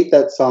create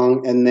that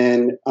song, and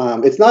then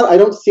it's not. I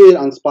don't see it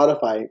on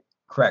Spotify.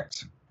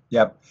 Correct.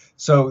 Yep.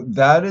 So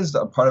that is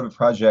a part of a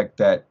project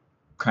that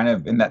kind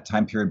of in that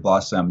time period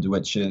blossomed,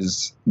 which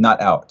is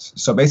not out.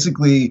 So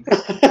basically,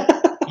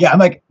 yeah, I'm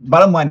like,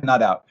 bottom line,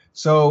 not out.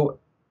 So,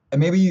 and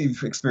maybe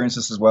you've experienced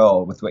this as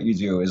well with what you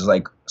do, is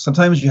like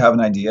sometimes you have an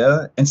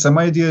idea, and some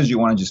ideas you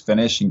want to just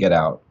finish and get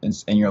out,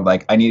 and you're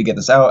like, I need to get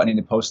this out, I need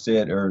to post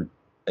it, or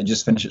I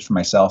just finish it for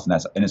myself,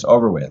 and it's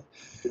over with.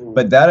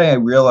 But that I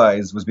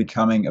realized was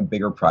becoming a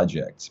bigger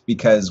project,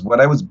 because what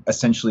I was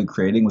essentially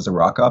creating was a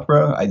rock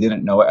opera. I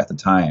didn't know it at the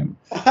time,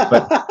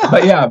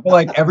 but yeah, but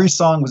like every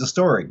song was a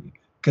story,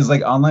 because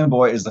like Online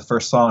Boy is the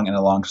first song in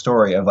a long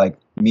story of like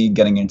me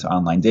getting into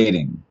online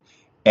dating.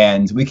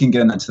 And we can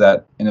get into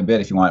that in a bit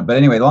if you want. But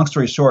anyway, long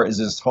story short is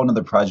this whole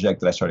other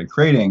project that I started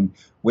creating,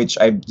 which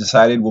I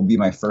decided will be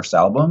my first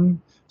album.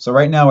 So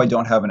right now I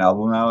don't have an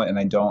album out, and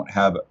I don't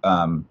have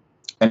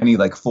any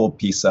like full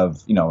piece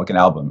of, like an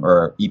album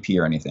or EP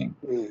or anything.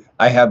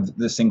 I have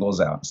the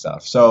singles out and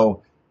stuff.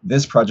 So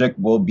this project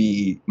will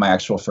be my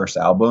actual first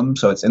album.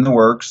 So it's in the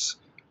works.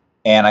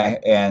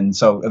 And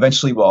so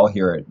eventually we'll all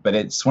hear it. But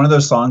it's one of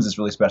those songs that's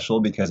really special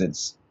because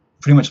it's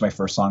pretty much my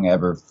first song I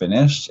ever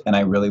finished, and I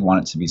really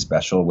want it to be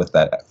special with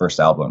that first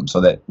album, so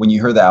that when you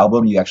hear the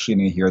album, you actually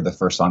need to hear the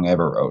first song I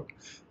ever wrote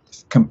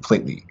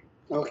completely.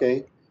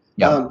 Okay.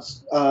 Yeah.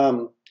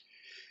 I'm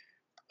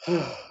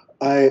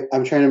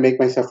trying to make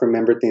myself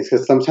remember things,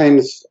 because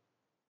sometimes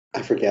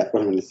I forget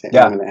what I'm going to say.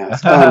 Yeah. I'm going to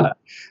ask.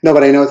 No,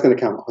 but I know it's going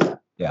to come. Hold on.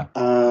 Yeah.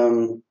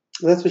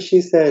 That's what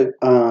she said.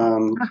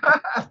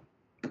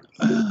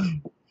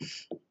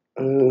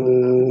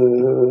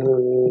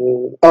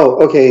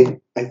 Okay.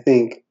 I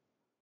think.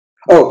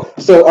 Oh,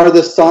 so are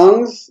the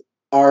songs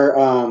La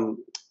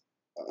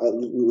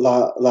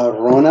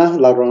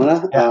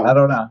Rona? Yeah, I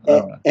don't know.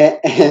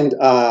 And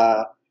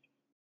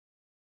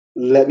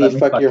Let Me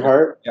Fuck Your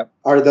Heart. Yep.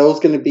 Are those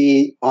going to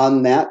be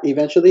on that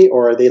eventually,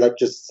 or are they like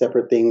just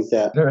separate things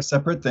that? They're a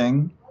separate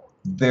thing.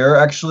 They're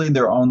actually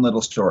their own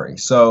little story.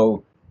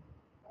 So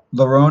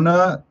La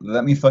Rona,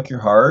 Let Me Fuck Your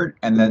Heart,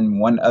 and then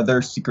one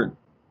other secret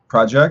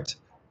project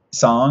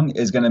song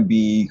is going to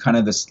be kind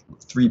of this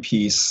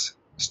 3-piece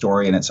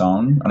story on its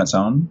own,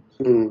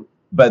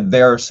 but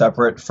they're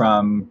separate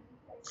from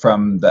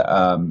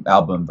the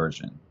album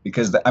version,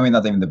 because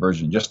not even the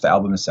version, just the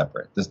album is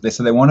separate.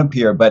 So they won't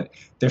appear, but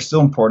they're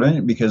still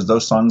important because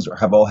those songs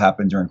have all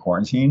happened during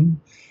quarantine.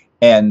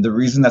 And the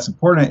reason that's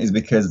important is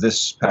because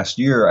this past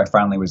year I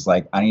finally was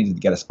like, I need to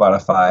get a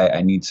Spotify.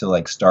 I need to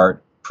like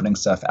start putting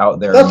stuff out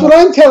there. That's what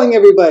I'm telling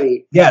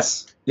everybody.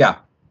 Yes. Yeah.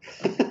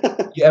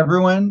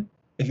 Everyone,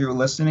 if you're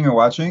listening or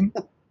watching,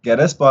 get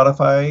a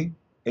Spotify.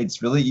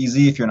 It's really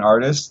easy. If you're an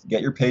artist,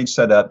 get your page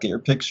set up, get your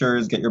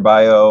pictures, get your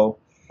bio,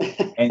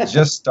 and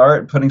just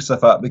start putting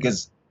stuff up.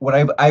 Because what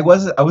I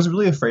was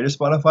really afraid of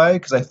Spotify,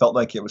 because I felt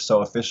like it was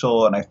so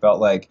official, and I felt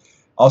like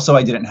also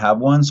I didn't have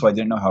one, so I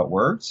didn't know how it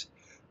worked.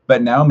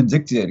 But now I'm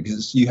addicted,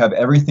 because you have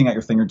everything at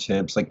your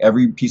fingertips, like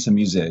every piece of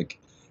music,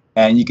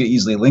 and you could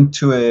easily link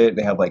to it.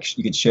 They have like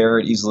you could share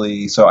it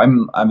easily. So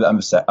I'm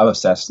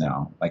obsessed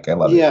now. Like I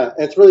love it. Yeah,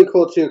 it's really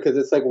cool too, because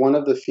it's like one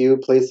of the few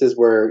places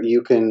where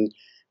you can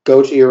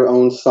go to your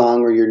own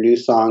song or your new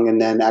song and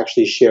then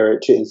actually share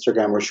it to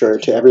Instagram or share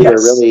it to everywhere.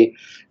 Yes. Really,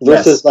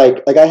 versus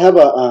like I have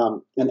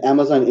an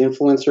Amazon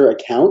influencer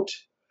account.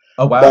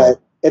 Oh wow! But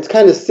it's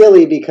kind of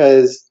silly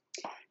because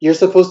you're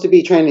supposed to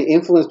be trying to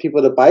influence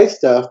people to buy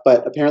stuff,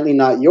 but apparently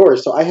not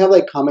yours. So I have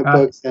like comic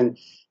books and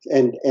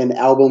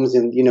albums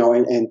and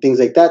and things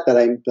like that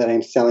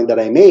I'm selling that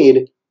I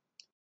made,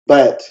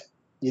 but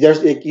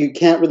you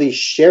can't really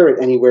share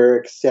it anywhere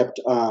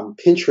except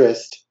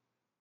Pinterest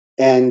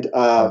and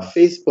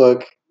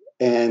Facebook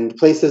and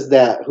places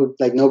that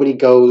nobody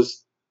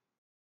goes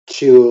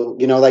to.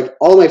 Like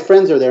all of my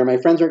friends are there. My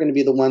friends are going to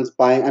be the ones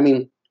buying. I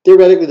mean,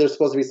 theoretically they're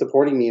supposed to be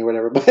supporting me or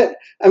whatever, but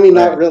I mean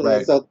not really.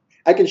 Right. So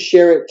I can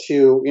share it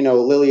to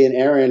Lily and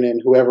Aaron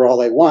and whoever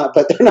all I want,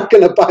 but they're not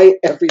going to buy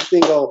every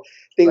single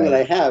thing that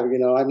I have.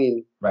 I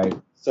mean, right.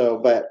 So,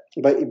 but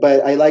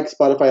I like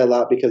Spotify a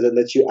lot because it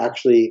lets you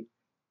actually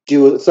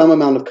do some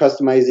amount of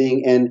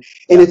customizing, and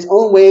in its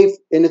own way,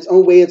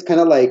 it's kind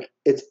of like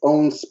its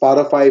own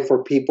Spotify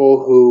for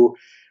people who,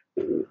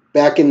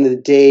 back in the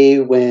day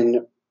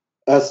when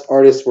us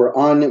artists were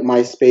on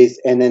MySpace,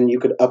 and then you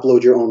could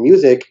upload your own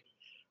music.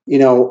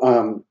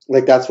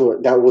 Like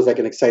that was like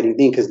an exciting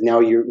thing, because now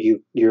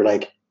you're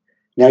like,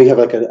 now you have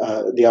like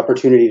the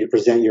opportunity to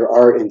present your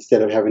art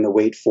instead of having to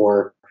wait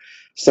for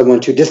someone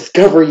to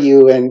discover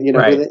you, and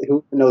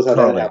who knows how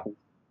that happens.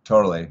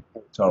 Totally.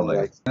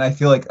 And I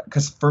feel like,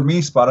 because for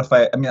me,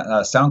 Spotify,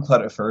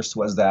 SoundCloud at first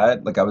was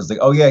that, like I was like,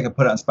 oh yeah, I could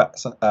put it on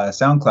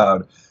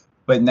SoundCloud.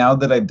 But now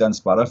that I've done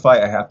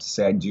Spotify, I have to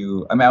say I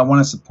want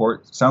to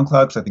support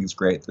SoundCloud because I think it's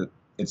great that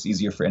it's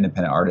easier for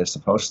independent artists to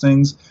post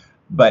things.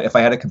 But if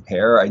I had to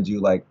compare, I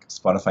do like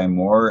Spotify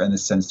more in the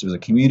sense there's a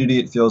community.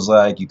 It feels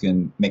like you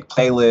can make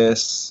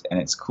playlists and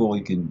it's cool.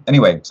 You can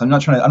so I'm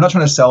not trying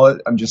to sell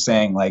it. I'm just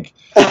saying like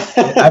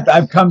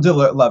I've come to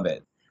love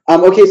it.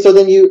 Okay, so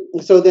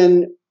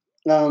then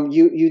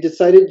you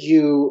decided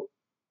you're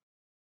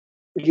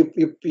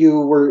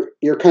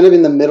kind of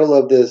in the middle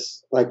of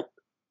this like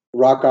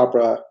rock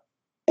opera,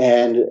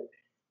 and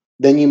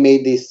then you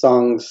made these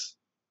songs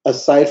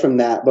aside from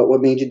that. But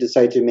what made you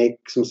decide to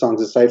make some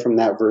songs aside from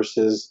that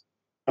versus,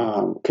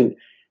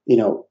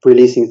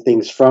 releasing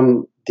things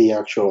from the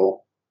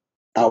actual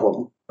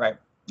album? Right.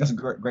 That's a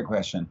great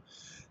question.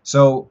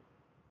 So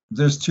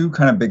there's two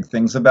kind of big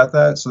things about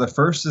that. So the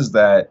first is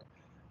that,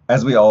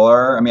 as we all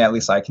are, I mean, at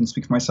least I can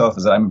speak for myself,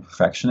 is that I'm a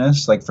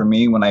perfectionist. Like for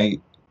me, when I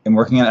am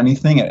working on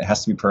anything, it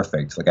has to be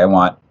perfect. Like I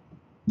want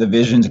the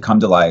vision to come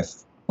to life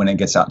when it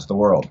gets out into the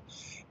world.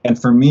 And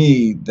for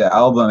me, the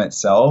album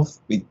itself,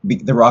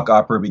 the rock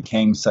opera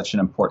became such an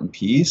important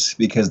piece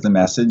because the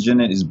message in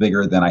it is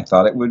bigger than I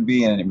thought it would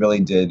be. And it really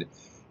did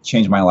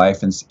change my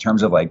life in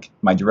terms of like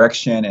my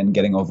direction and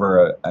getting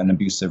over an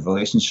abusive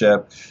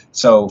relationship.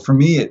 So for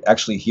me, it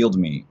actually healed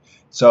me.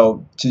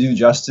 So to do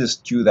justice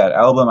to that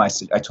album, I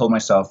told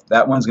myself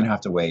that one's going to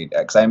have to wait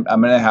because I'm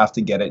going to have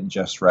to get it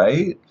just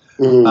right.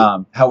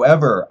 Mm-hmm.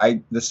 However,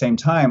 at the same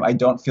time, I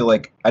don't feel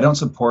like I don't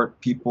support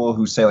people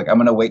who say like I'm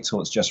going to wait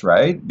till it's just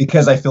right,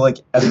 because I feel like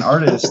as an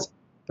artist,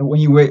 when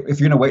you wait, if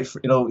you're going to wait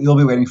for you'll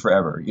be waiting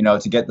forever. You know,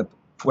 to get the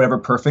whatever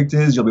perfect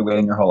is, you'll be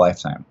waiting your whole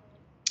lifetime.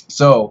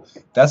 So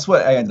that's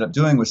what I ended up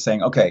doing, was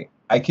saying, okay,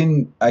 I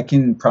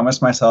can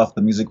promise myself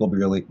the music will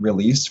be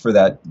released for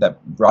that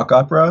rock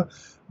opera,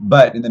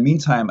 but in the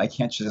meantime, I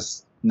can't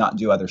just not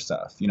do other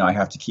stuff. You know, I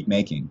have to keep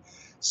making.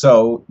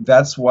 So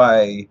that's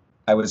why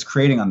I was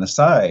creating on the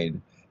side.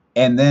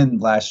 And then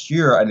last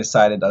year I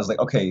decided, I was like,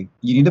 okay,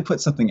 you need to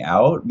put something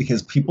out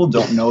because people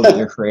don't know that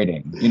you're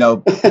creating, you know,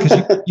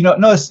 because you know,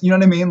 no, you know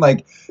what I mean?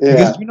 Like, Yeah.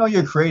 because you know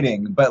you're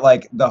creating, but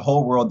like the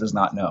whole world does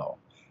not know.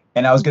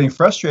 And I was getting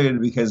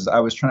frustrated because I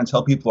was trying to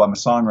tell people I'm a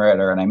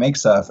songwriter and I make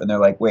stuff, and they're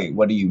like, wait,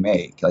 what do you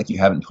make? Like, you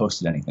haven't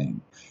posted anything.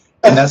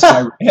 And that's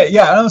when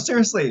yeah, no,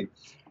 seriously.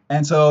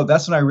 And so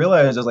that's when I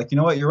realized, I was like, you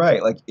know what, you're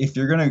right. Like, if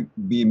you're going to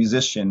be a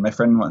musician, my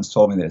friend once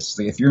told me this,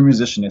 like, if you're a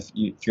musician, if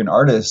you're an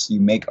artist,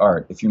 you make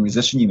art. If you're a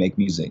musician, you make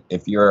music.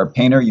 If you're a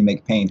painter, you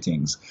make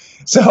paintings.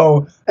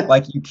 So,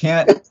 like, you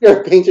can't. If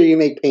you're a painter, you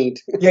make paint.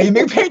 Yeah, you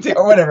make painting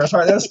or whatever.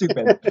 Sorry, that's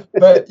stupid.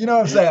 But you know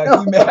what I'm saying?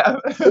 Like, you may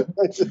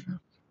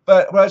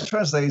but what I was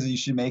trying to say is you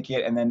should make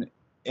it, and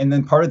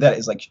then part of that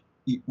is like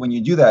when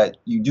you do that,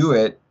 you do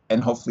it,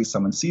 and hopefully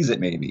someone sees it,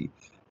 maybe,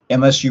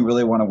 unless you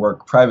really want to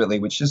work privately,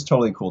 which is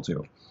totally cool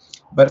too.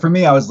 But for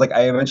me, I was like,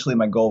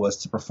 my goal was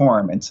to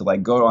perform and to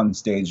like go on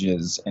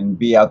stages and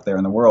be out there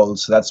in the world.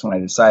 So that's when I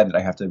decided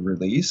I have to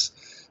release.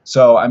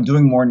 So I'm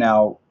doing more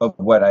now of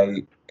what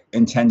I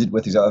intended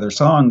with these other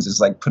songs,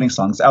 is like putting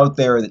songs out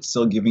there that's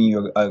still giving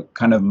you a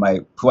kind of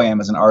who I am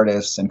as an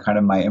artist and kind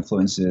of my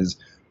influences,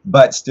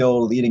 but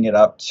still leading it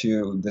up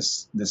to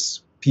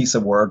this piece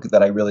of work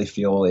that I really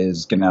feel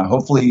is gonna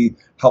hopefully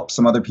help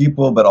some other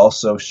people, but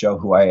also show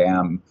who I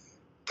am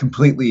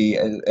completely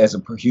as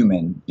a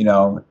human, you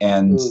know.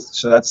 And Mm.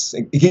 so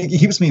it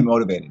keeps me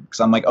motivated, because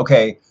I'm like,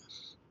 okay,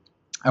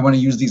 I want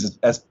to use these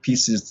as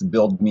pieces to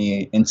build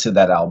me into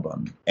that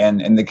album,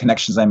 and the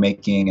connections I'm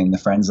making and the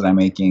friends that I'm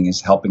making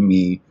is helping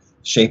me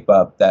shape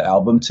up that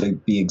album to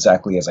be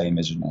exactly as I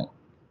envision it.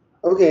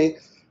 Okay.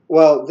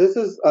 Well, this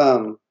is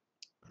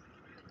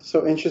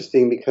so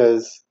interesting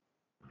because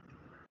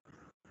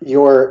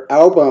your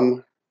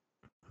album,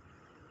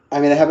 I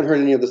mean, I haven't heard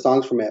any of the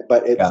songs from it,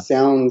 but it Yeah,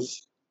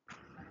 sounds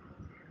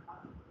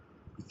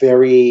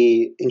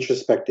very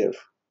introspective.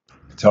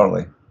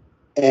 totally.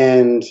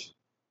 And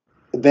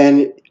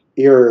then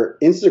your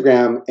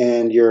Instagram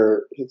and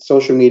your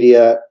social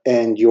media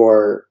and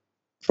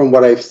from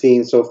what I've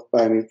seen, from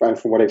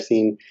what I've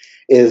seen,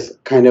 is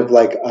kind of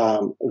like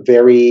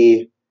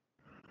very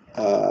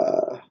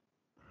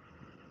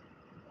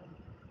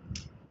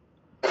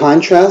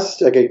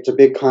contrast. Like it's a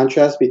big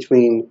contrast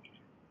between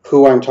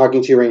who I'm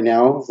talking to right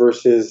now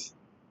versus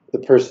the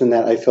person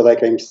that I feel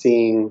like I'm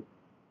seeing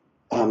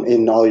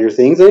in all your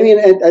things. I mean,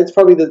 it's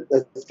probably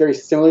a very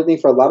similar thing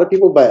for a lot of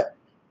people, but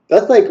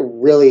that's like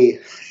really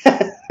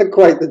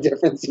quite the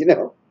difference, you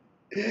know.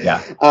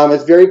 Yeah,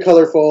 It's very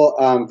colorful,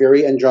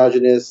 very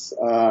androgynous. Is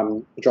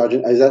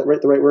that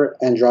the right word?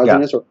 yeah.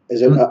 Androgynous, or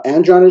is it Mhm.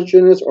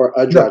 androgynous or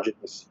No,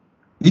 androgynous?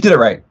 you did it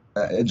right.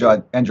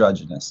 Okay.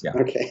 Androgynous. Yeah.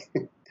 Okay.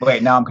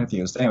 Wait, now I'm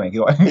confused. Anyway,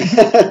 go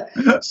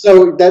on.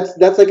 So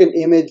that's like an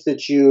image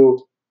that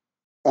you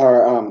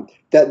are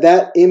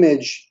that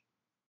image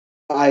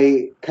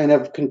I kind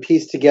of can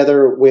piece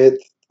together with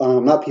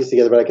not piece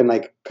together, but I can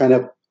like kind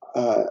of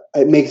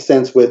it makes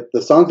sense with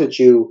the songs that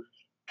you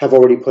have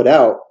already put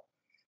out.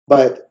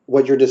 But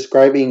what you're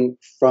describing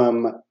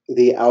from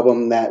the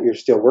album that you're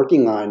still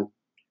working on,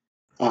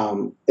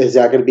 is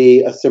that going to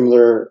be a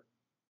similar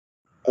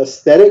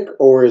aesthetic,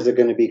 or is it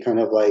going to be kind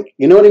of like,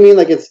 you know what I mean?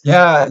 Like it's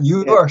Yeah,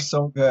 you yeah, are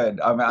so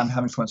good. I'm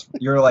having so much.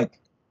 You're like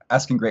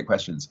asking great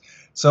questions.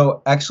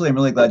 So actually, I'm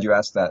really glad you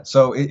asked that.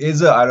 So it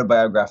is an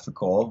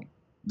autobiographical.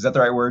 Is that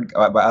the right word?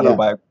 yeah.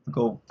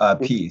 Autobiographical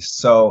piece.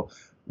 So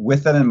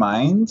with that in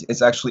mind,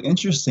 it's actually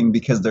interesting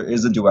because there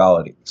is a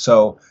duality.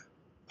 So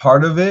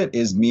part of it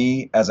is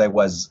me as I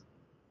was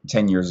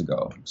 10 years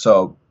ago.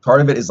 So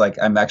part of it is like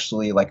I'm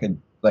actually like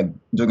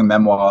doing a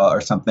memoir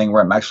or something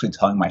where I'm actually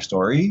telling my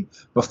story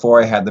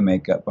before I had the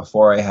makeup,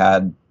 before I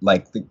had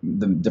like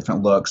the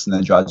different looks and the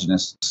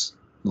androgynous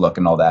look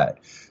and all that.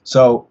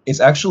 So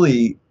it's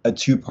actually a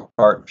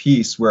two-part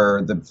piece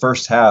where the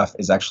first half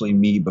is actually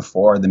me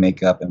before the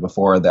makeup and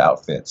before the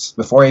outfits,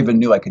 before I even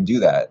knew I could do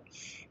that.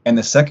 And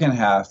the second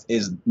half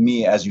is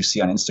me as you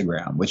see on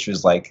Instagram, which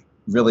is like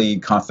really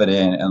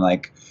confident and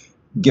like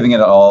giving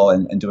it all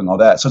and doing all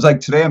that. So it's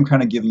like today I'm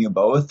kind of giving you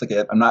both. Like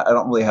I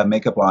don't really have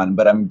makeup on,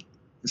 but I'm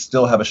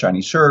still have a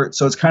shiny shirt.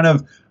 So it's kind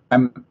of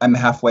I'm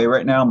halfway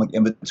right now. I'm like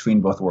in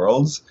between both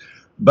worlds.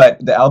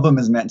 But the album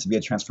is meant to be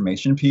a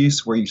transformation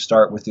piece where you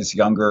start with this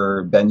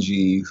younger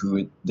Benji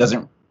who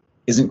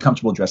isn't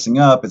comfortable dressing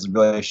up, is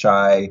really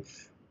shy,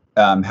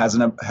 has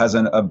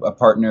a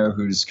partner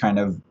who's kind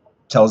of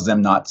tells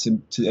them not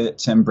to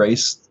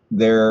embrace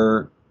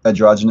their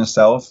androgynous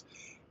self,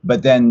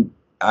 but then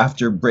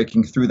after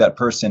breaking through, that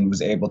person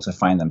was able to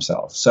find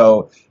themselves.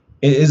 So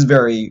it is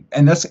very,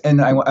 and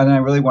I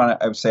really want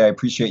to, I would say I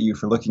appreciate you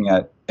for looking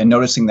at and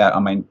noticing that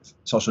on my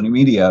social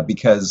media,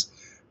 because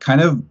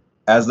kind of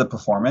as the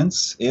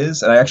performance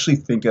is, and I actually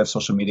think of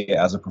social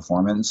media as a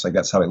performance, like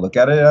that's how I look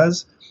at it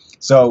as.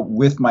 So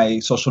with my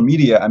social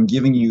media, I'm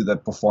giving you the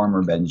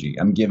performer Benji.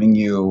 I'm giving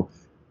you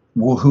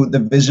who the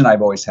vision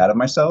I've always had of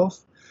myself.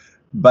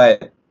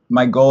 But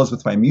my goal is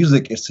with my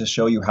music is to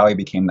show you how I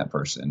became that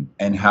person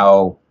and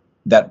how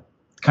that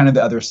kind of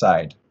the other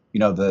side,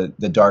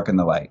 the dark and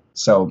the light.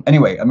 So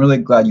anyway, I'm really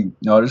glad you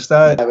noticed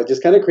that. Yeah, but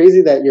just kind of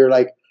crazy that you're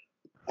like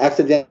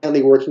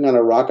accidentally working on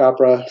a rock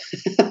opera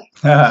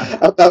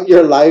about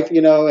your life,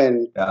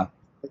 and yeah,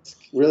 it's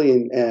really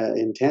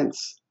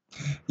intense.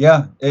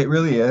 Yeah, it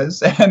really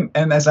is. And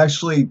that's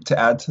actually, to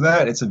add to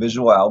that, it's a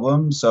visual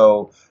album.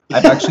 So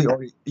I've actually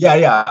already,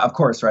 yeah, of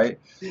course, right?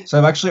 So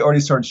I've actually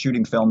already started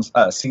shooting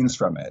scenes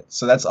from it.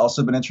 So that's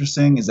also been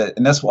interesting,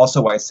 and that's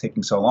also why it's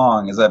taking so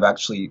long, is I've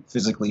actually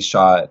physically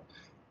shot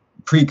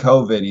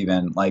pre-COVID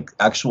even, like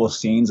actual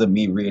scenes of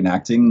me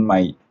reenacting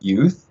my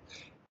youth.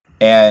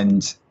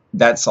 And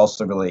that's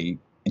also really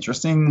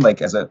interesting,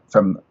 like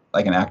from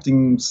like an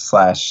acting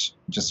slash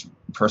just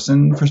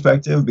person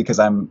perspective, because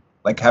I'm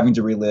like having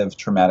to relive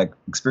traumatic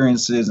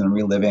experiences and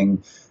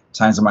reliving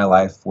times in my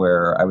life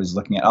where I was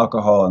looking at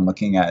alcohol and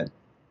looking at,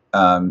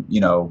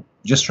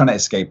 just trying to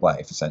escape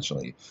life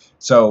essentially.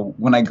 So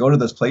when I go to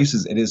those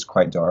places, it is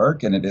quite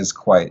dark and it is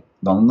quite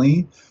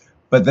lonely.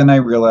 But then I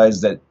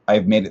realized that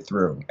I've made it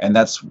through, and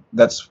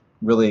that's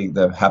really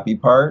the happy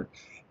part.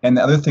 And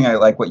the other thing I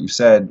like what you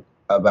said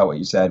about what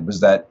you said was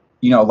that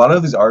a lot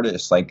of these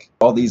artists, like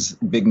all these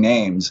big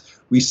names,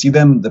 we see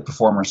them the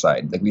performer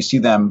side, like we see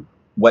them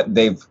what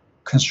they've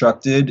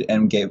constructed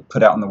and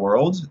put out in the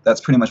world. That's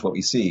pretty much what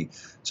we see.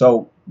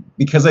 So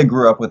because I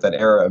grew up with that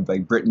era of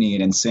like Britney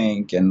and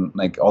NSYNC and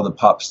like all the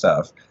pop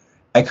stuff,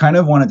 I kind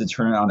of wanted to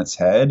turn it on its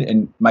head,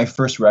 and my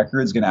first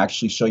record is going to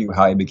actually show you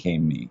how I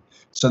became me,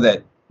 so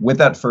that with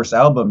that first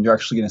album, you're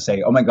actually going to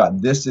say, oh my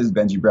God, this is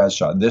Benji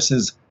Bradshaw. This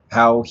is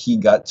how he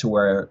got to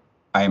where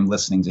I am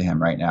listening to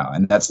him right now.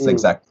 And that's the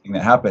exact thing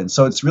that happened.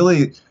 So it's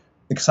really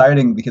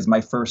exciting because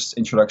my first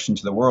introduction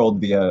to the world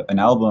via an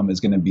album is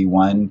going to be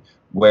one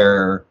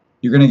where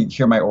you're going to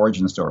hear my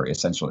origin story,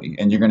 essentially.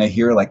 And you're going to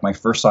hear like my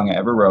first song I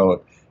ever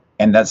wrote.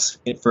 And that's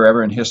it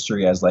forever in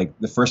history as like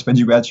the first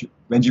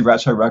Benji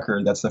Bradshaw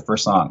record. That's the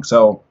first song.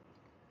 So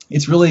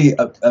it's really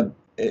a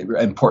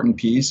important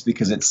piece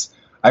because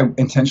I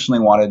intentionally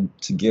wanted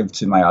to give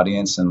to my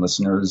audience and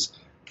listeners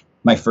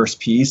my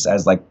first piece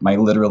as like my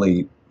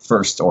literally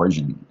first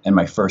origin and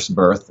my first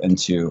birth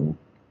into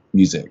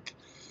music.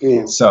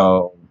 Yeah.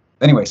 So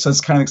anyway, so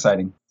it's kind of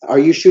exciting. Are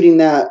you shooting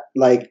that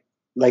like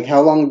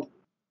how long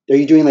are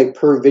you doing, like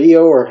per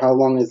video, or how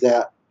long is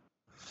that?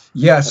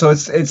 Yeah, so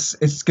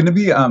it's going to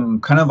be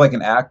kind of like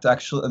an act.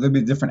 Actually, there'll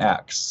be different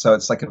acts. So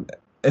it's like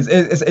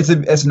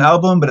it's an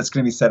album, but it's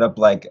going to be set up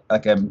like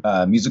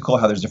a musical.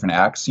 How there's different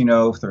acts,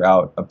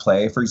 throughout a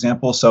play, for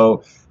example.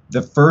 So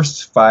the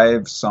first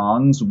 5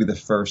 songs will be the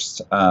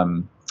first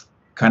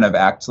kind of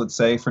act, let's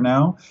say, for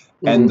now.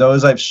 And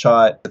those I've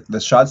shot,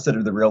 the shots that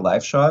are the real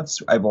life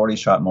shots, I've already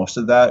shot most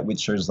of that,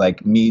 which is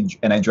like me,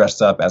 and I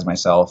dressed up as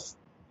myself,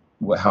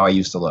 how I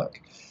used to look.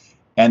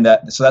 And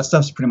so that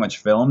stuff's pretty much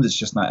filmed. It's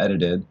just not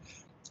edited.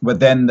 But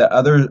then the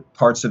other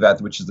parts of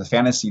that, which is the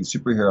fantasy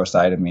superhero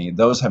side of me,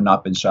 those have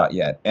not been shot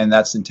yet. And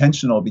that's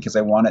intentional because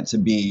I want it to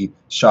be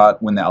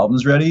shot when the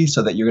album's ready,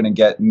 so that you're going to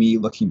get me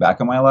looking back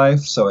on my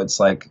life. So it's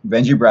like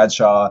Benji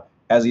Bradshaw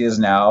as he is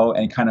now,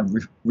 and kind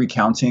of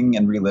recounting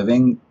and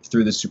reliving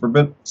through the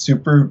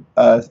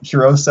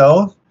superhero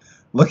self,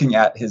 looking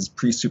at his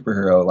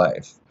pre-superhero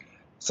life.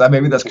 So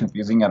maybe that's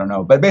confusing. I don't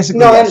know. But basically,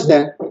 no, I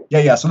understand.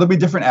 Yeah. So there'll be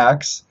different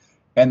acts,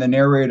 and the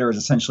narrator is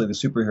essentially the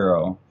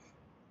superhero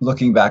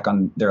looking back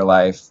on their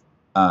life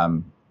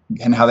and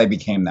how they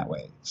became that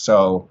way.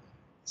 So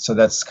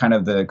that's kind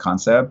of the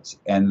concept,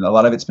 and a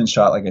lot of it's been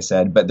shot, like I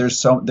said. But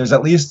there's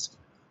at least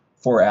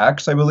 4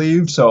 acts, I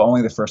believe. So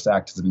only the first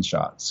act has been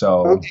shot.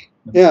 So okay.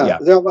 Yeah.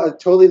 So I'm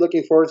totally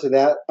looking forward to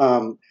that.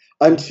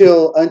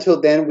 until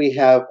then we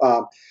have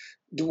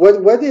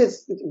what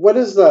is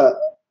the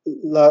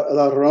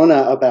La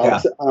Rona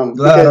about? Yeah.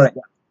 Because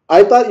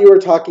I thought you were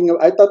talking.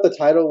 I thought the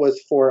title was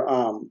for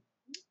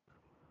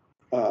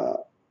uh,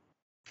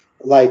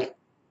 like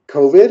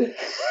COVID.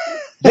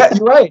 Yeah,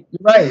 you're right.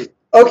 You're right.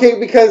 Okay,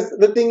 because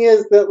the thing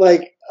is that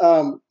like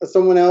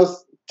someone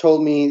else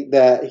told me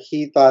that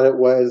he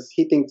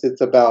thinks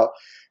it's about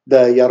the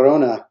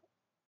Llorona.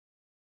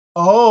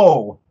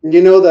 Oh.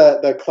 You know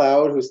the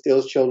cloud who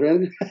steals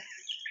children.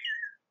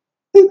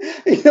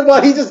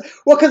 Well,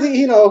 because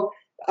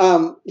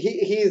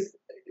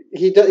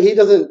he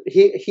doesn't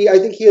he I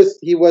think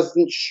he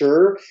wasn't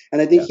sure,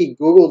 and I think Yeah. he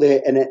Googled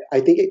it, and I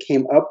think it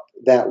came up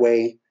that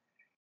way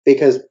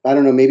because I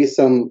don't know, maybe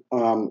some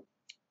I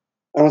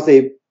don't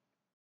say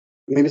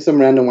maybe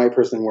some random white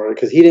person word,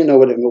 because he didn't know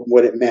what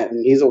it meant,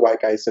 and he's a white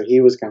guy, so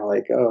he was kind of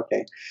like, oh,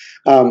 okay,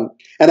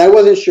 and I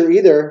wasn't sure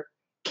either.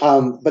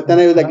 But then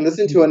I would like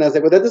listen to it, and I was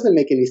like, well, that doesn't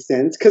make any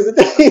sense because,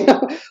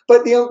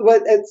 but at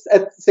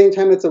the same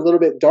time, it's a little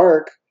bit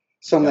dark.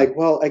 So I'm like,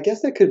 well, I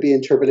guess that could be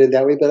interpreted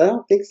that way, but I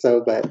don't think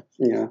so. But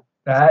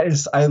That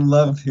is, I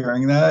love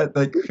hearing that.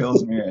 That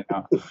kills me right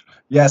now.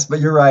 Yes, but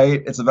you're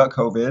right. It's about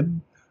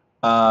COVID.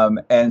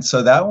 And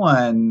so that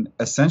one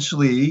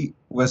essentially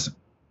was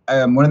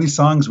one of these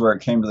songs where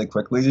it came really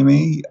quickly to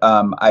me.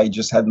 I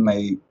just had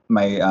I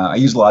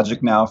use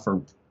Logic now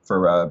for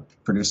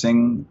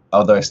producing,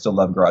 although I still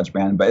love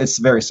GarageBand, but it's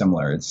very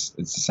similar. It's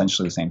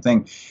essentially the same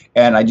thing.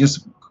 And I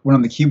just went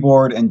on the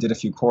keyboard and did a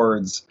few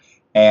chords.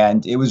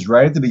 And it was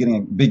right at the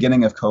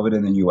beginning of COVID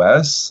in the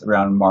U.S.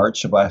 around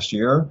March of last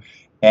year.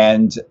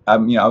 And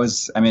I'm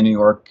in New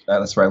York.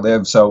 That's where I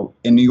live. So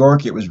in New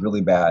York, it was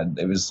really bad.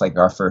 It was like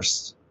our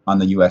first on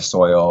the U.S.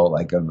 soil,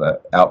 like of an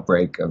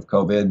outbreak of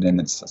COVID,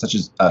 and it's such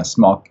a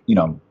small, a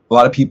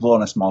lot of people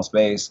in a small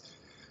space.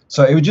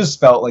 So it just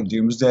felt like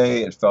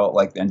doomsday. It felt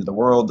like the end of the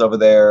world over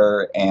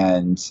there,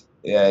 and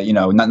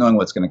not knowing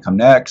what's going to come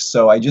next.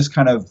 So I just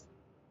kind of,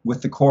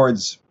 with the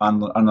chords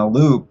on a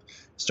loop,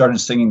 started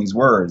singing these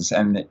words,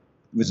 and it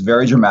was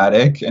very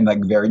dramatic and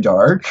like very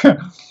dark.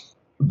 And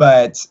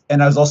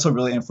I was also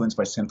really influenced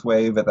by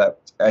synthwave at that.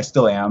 I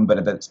still am, but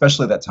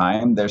especially at that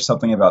time, there's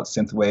something about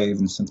synthwave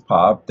and synth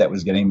pop that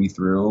was getting me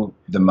through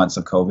the months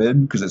of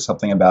COVID, because it's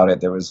something about it.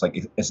 There was like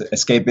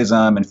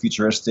escapism and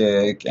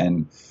futuristic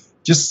and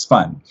just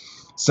fun.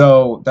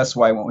 So that's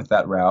why I went with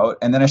that route.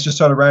 And then I just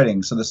started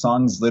writing. So the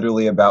song's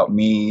literally about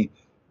me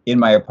in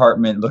my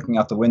apartment looking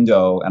out the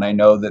window, and I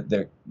know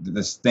that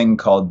this thing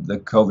called the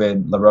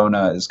COVID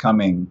Llorona is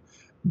coming,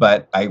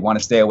 but I want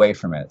to stay away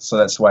from it. So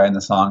that's why in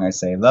the song I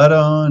say,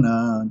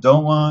 Llorona,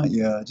 don't want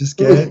ya, just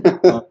get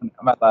on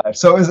my life.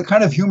 So it was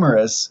kind of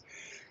humorous,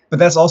 but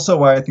that's also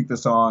why I think the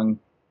song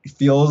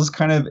feels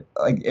kind of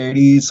like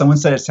 80s. Someone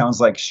said it sounds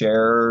like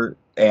Cher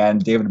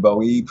and David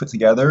Bowie put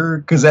together,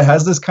 because it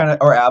has this kind of,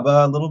 or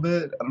ABBA a little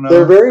bit. I don't know.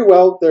 They're very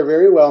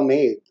well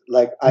made.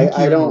 Like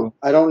I don't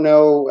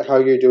know how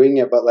you're doing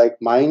it, but like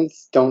mine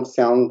don't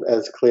sound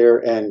as clear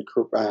and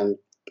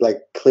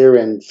like clear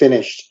and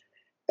finished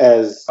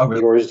as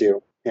yours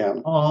do. Yeah.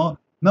 Oh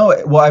no!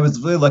 Well, I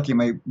was really lucky.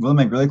 One of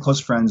my really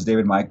close friends,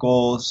 David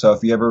Michael. So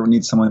if you ever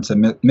need someone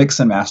to mix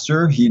and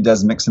master, he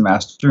does mix and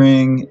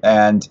mastering,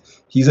 and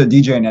he's a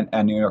DJ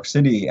in New York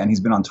City, and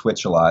he's been on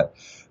Twitch a lot.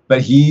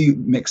 But he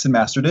mixed and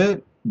mastered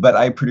it, but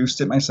I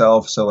produced it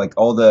myself. So like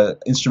all the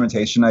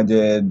instrumentation I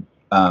did,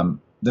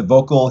 the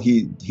vocal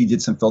he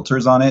did some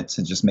filters on it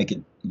to just make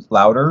it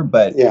louder.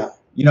 But yeah.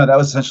 That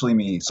was essentially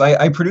me. So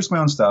I produced my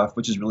own stuff,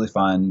 which is really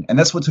fun. And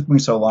that's what took me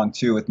so long,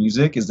 too, with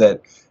music, is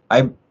that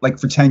I, like,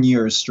 for 10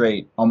 years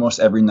straight, almost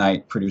every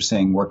night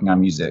working on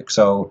music.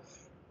 So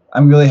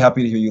I'm really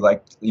happy to hear you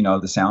like,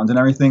 the sound and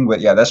everything.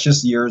 But, yeah, that's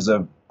just years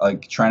of,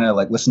 like, trying to,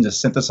 like, listen to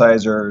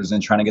synthesizers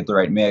and trying to get the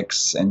right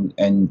mix. And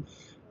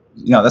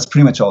that's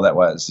pretty much all that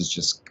was, is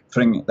just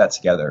putting that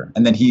together.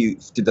 And then he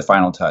did the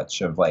final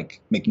touch of,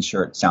 like, making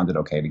sure it sounded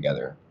okay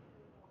together.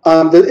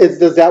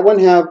 Does that one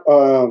have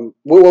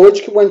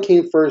which one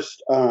came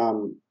first?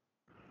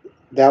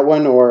 That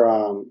one or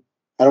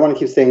I don't want to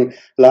keep saying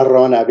La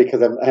Rona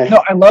because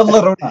No, I love La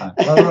Rona.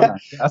 La Rona.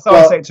 That's all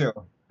I say too.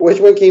 Which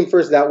one came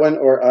first? That one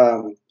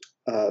or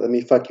Let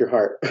Me Fuck Your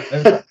Heart?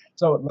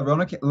 So La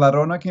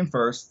Rona came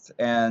first,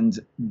 and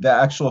the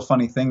actual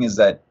funny thing is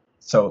that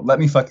Let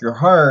Me Fuck Your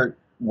Heart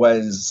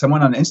was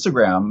someone on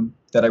Instagram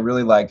that I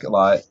really like a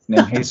lot,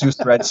 named Jesus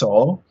Red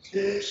Soul.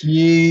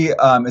 He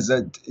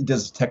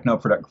does techno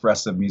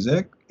progressive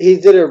music.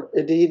 Did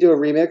he do a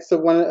remix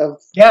of one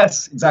of?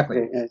 Yes, exactly.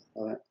 Okay.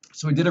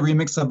 So we did a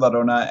remix of La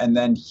Rona, and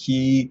then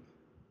he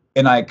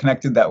and I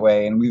connected that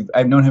way, and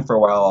I've known him for a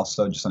while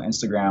also, just on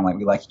Instagram. Like,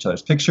 we like each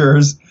other's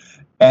pictures,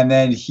 and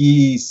then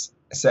he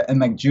said in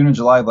like June or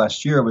July of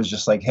last year was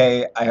just like,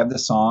 hey, I have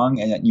this song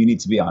and you need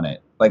to be on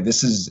it. Like,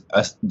 this is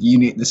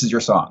your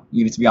song.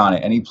 You need to be on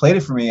it. And he played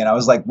it for me, and I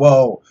was like,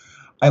 whoa,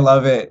 I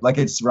love it. Like,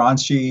 it's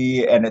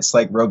raunchy and it's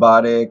like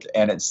robotic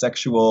and it's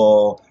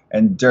sexual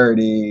and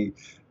dirty.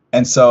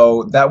 And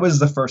so that was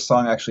the first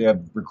song actually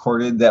I've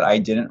recorded that I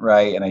didn't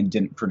write and I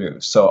didn't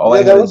produce. So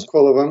that was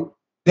cool of him.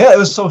 Yeah, it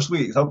was so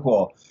sweet, so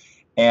cool.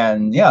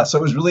 And yeah, so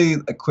it was really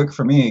quick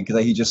for me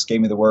because he just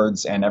gave me the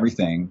words and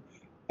everything.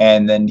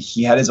 And then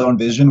he had his own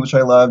vision, which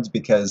I loved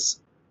because,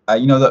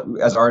 you know,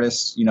 as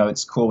artists, you know,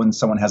 it's cool when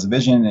someone has a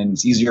vision, and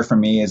it's easier for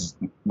me as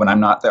when I'm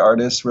not the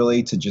artist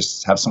really to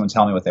just have someone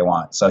tell me what they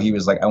want. So he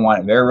was like, I want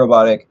it very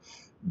robotic,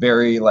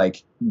 very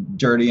like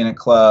dirty in a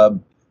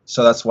club.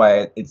 So that's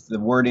why it's the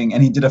wording,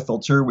 and he did a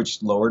filter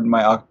which lowered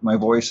my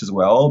voice as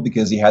well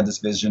because he had this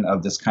vision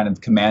of this kind of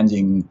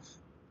commanding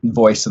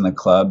voice in the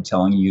club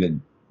telling you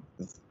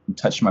to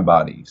touch my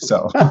body.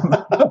 So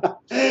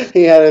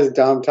He had his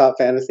Dom top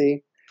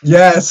fantasy.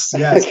 yes,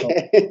 yes.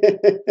 Okay.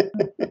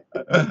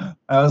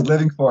 I was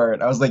living for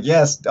it. I was like,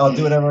 yes, I'll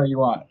do whatever you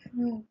want.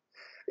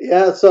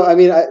 Yeah, so I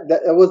mean,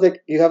 that was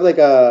like you have like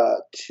a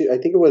two. I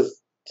think it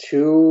was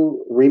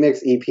two remix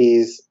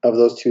EPs of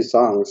those two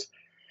songs.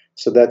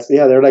 So that's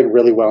yeah, they're like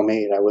really well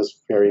made. I was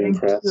very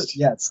impressed.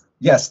 Yes,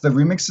 yes, the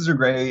remixes are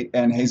great,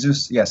 and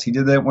Jesus, yes, he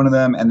did that one of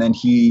them, and then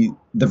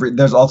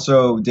there's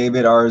also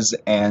David Ars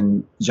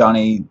and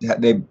Johnny.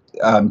 They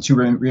two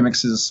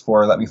remixes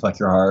for "Let Me Fuck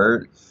Your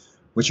Heart,"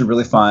 which are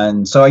really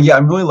fun. So yeah,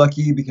 I'm really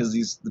lucky because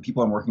the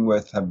people I'm working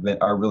with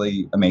are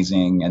really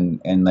amazing,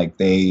 and like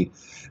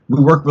we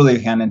work really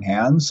hand in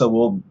hand. So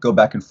we'll go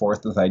back and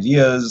forth with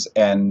ideas,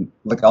 and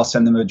like I'll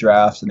send them a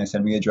draft, and they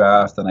send me a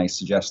draft, and I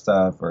suggest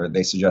stuff, or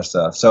they suggest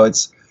stuff. So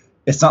it's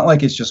not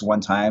like it's just one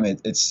time.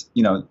 It's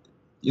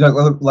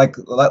like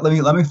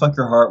let me fuck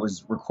your heart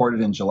was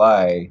recorded in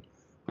July,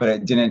 but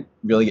it didn't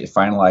really get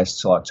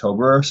finalized till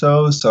October or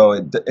so. So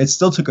it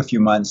still took a few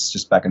months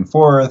just back and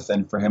forth,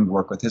 and for him to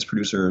work with his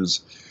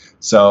producers.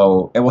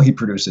 So, and well, he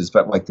produces,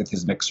 but like with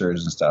his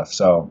mixers and stuff.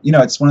 So, you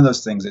know, it's one of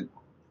those things that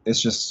it's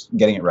just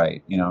getting it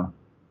right, you know?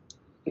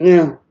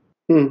 Yeah,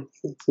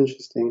 that's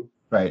interesting.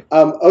 Right.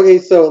 Okay,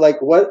 so like,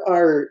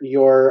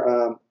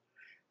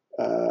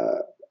 uh,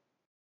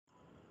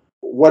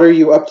 what are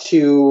you up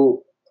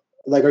to?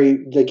 Like, are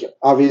you like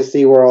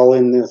obviously we're all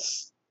in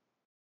this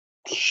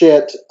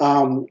shit,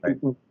 Right.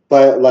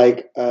 but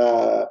like,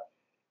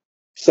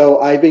 so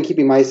I've been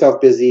keeping myself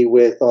busy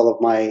with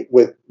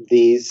with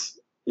these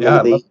Yeah, I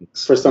love lately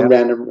this. for some Yeah.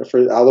 random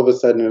for all of a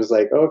sudden it was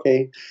like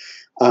okay,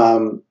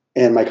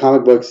 and my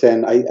comic books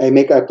and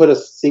I put a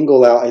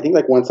single out I think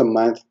like once a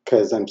month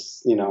because I'm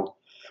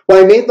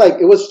well I made like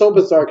it was so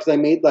bizarre because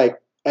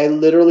I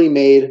literally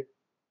made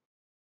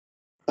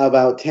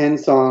about 10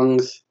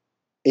 songs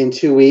in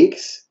 2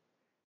 weeks.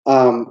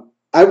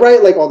 I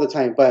write like all the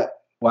time, but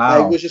I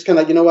Wow. was just kind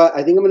of like, you know what?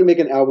 I think I'm gonna make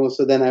an album.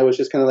 So then I was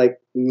just kind of like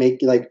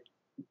making like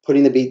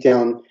putting the beat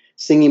down,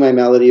 singing my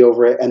melody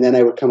over it, and then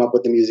I would come up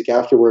with the music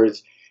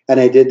afterwards. And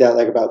I did that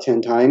like about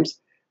 10 times.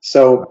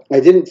 So I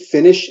didn't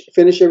finish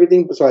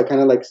everything. So I kind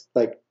of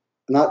like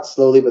not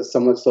slowly, but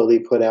somewhat slowly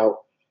put out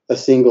a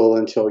single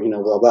until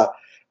blah blah.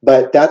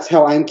 But that's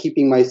how I'm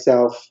keeping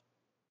myself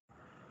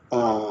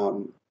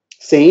um,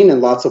 sane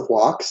and lots of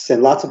walks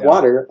and lots of Yeah.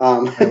 water.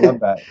 I love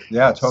that.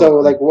 Yeah, So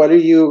totally. like, what are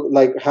you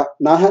like?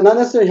 Not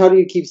necessarily how do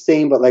you keep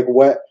sane, but like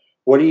what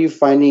are you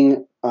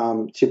finding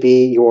to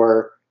be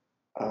your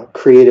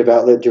creative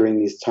outlet during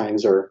these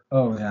times? Or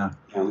Oh yeah.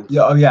 um,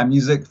 Yeah, oh yeah,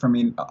 music for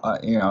me,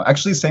 you know,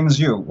 actually same as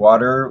you,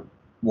 water,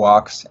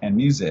 walks, and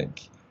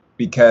music,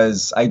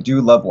 because I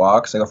do love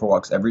walks. I go for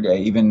walks every day,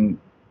 even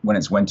when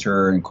it's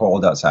winter and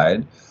cold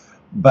outside.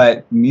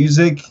 But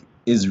music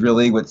is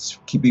really what's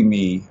keeping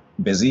me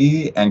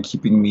busy and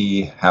keeping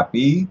me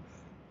happy,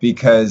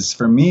 because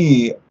for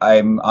me,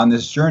 I'm on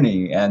this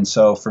journey, and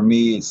so for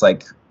me, it's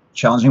like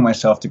challenging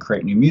myself to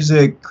create new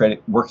music,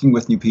 working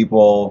with new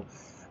people,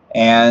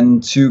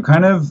 and to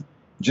kind of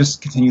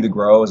just continue to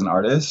grow as an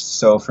artist.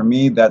 So for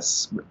me,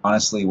 that's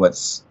honestly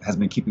what's has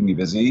been keeping me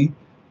busy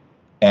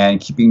and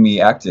keeping me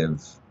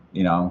active,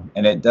 you know.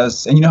 And it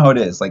does, and you know how it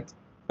is. Like,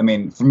 I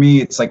mean, for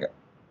me, it's like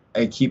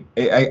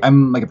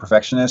I'm like a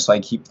perfectionist. So I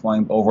keep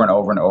going over and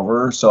over and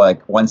over. So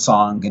like one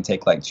song can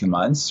take like 2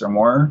 months or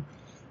more.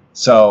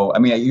 So I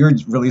mean, you're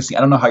releasing.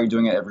 I don't know how you're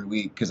doing it every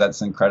week because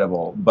that's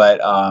incredible. But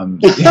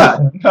yeah,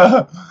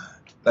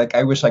 like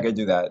I wish I could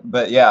do that.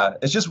 But yeah,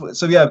 it's just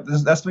so yeah.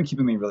 That's been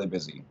keeping me really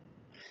busy.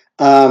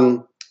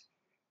 um,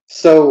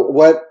 so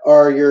what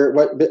are your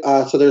what?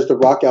 So there's the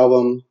rock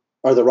album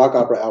or the rock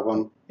opera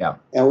album, Yeah.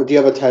 and do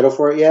you have a title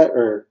for it yet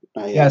or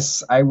not yet?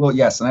 Yes, I will.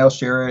 Yes, and I'll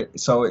share it.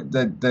 So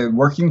the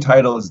working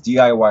title is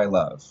DIY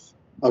Love.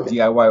 Okay,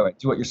 DIY,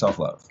 do it yourself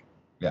love.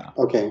 Yeah.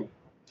 okay,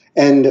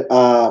 and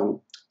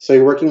so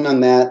you're working on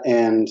that,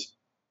 and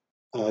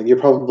you're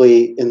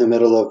probably in the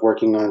middle of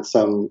working on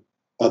some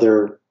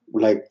other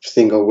like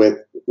single with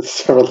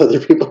several other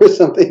people or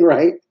something,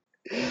 right?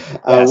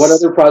 What Yes.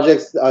 other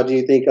projects do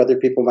you think other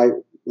people might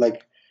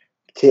like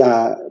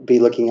to be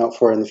looking out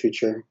for in the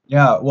future?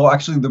 Yeah. Well,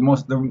 actually, the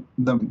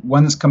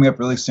one that's coming up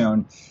really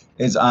soon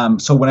is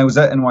so when I was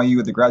at NYU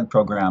with the grad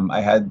program, I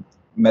had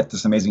met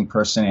this amazing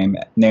person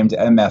named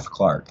MF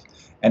Clark,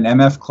 and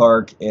MF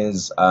Clark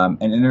is an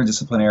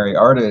interdisciplinary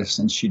artist,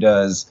 and she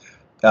does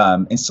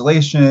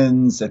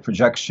installations and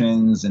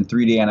projections and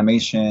 3D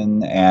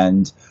animation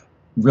and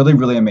really,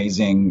 really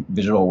amazing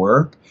visual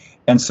work.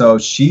 And so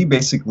she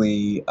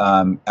basically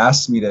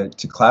asked me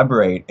to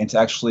collaborate and to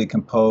actually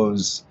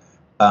compose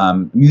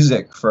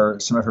music for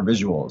some of her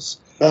visuals.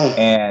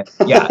 And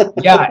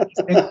yeah,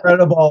 it's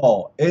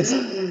incredible. This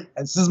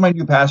is my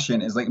new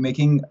passion, is like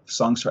making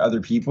songs for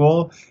other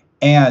people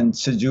and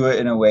to do it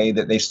in a way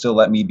that they still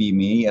let me be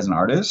me as an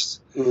artist.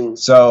 Mm.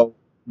 So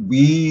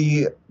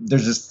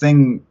there's this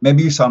thing,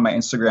 maybe you saw on my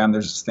Instagram,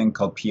 there's this thing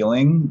called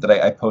peeling that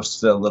I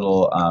posted a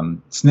little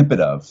snippet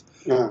of.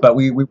 But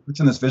we put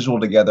in this visual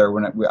together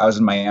when I was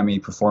in Miami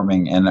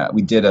performing, and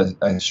we did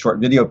a short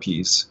video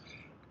piece.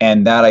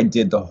 And that I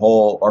did the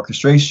whole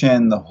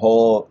orchestration, the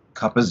whole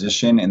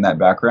composition in that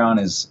background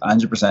is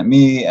 100%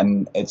 me,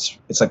 and it's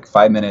like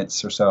 5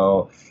 minutes or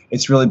so.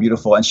 It's really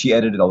beautiful, and she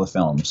edited all the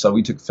film. So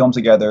we took film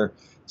together.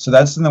 So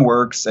that's in the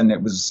works, and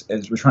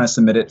we're trying to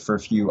submit it for a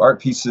few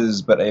art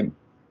pieces, but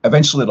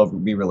eventually it'll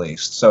be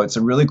released. So it's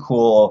a really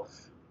cool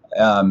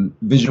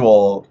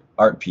visual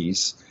art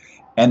piece.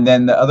 And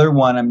then the other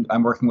one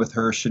I'm working with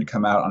her should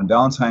come out on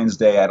Valentine's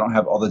Day. I don't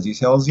have all the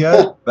details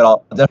yet, but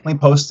I'll definitely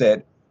post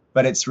it.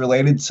 But it's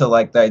related to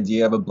like the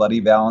idea of a bloody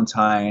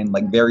Valentine,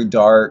 like very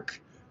dark,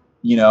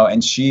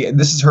 and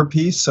this is her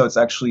piece, so it's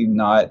actually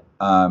not,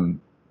 I'm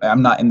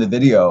not in the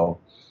video,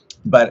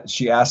 but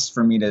she asked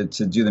for me to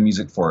do the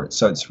music for it.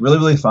 So it's really,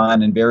 really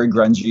fun and very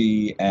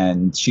grungy,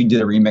 and she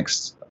did a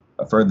remix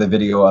for the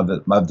video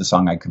of the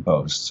song I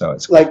composed. So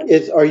it's like,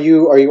 are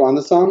you on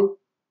the song?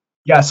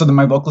 Yeah, so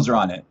my vocals are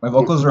on it. My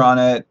vocals are on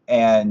it,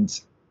 and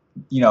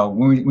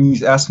when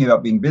you ask me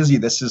about being busy,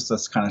 this is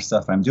this kind of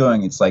stuff I'm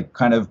doing. It's like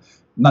kind of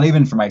not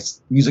even for my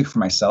music for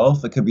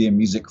myself. It could be a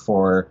music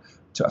for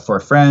a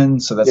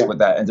friend. So that's what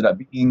that ended up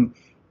being.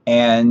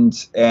 And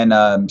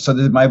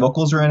so my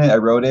vocals are in it. I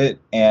wrote it,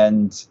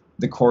 and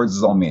the chords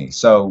is all me.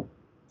 So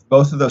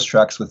both of those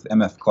tracks with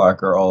MF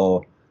Clark are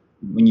all,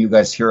 when you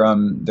guys hear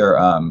them, they're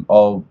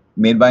all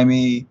made by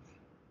me.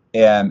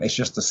 And it's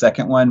just the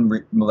second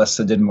one,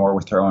 Melissa did more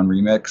with her own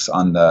remix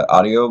on the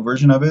audio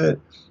version of it,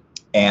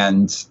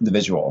 and the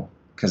visual,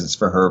 because it's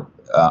for her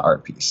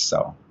art piece.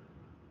 So.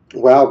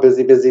 Wow,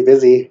 busy.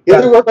 You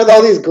have to work with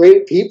all these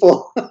great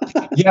people.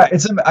 Yeah,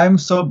 I'm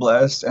so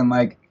blessed, and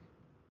like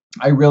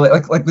I really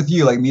like with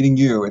you, like meeting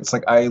you. It's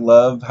like I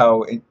love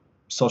how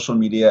social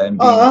media and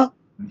being.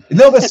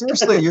 No, but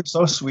seriously, you're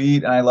so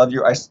sweet, and I love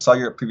I saw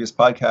your previous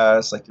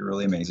podcast. Like, you're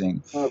really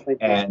amazing. Oh,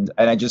 thank you. And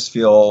I just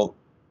feel,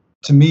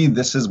 to me,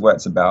 this is what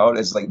it's about.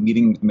 Is like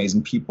meeting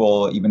amazing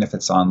people, even if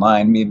it's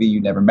online. Maybe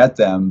you never met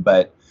them,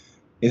 but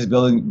is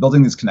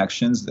building these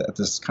connections at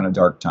this kind of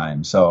dark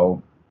time.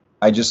 So.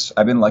 I've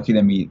been lucky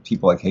to meet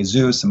people like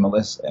Jesus and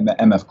Melissa,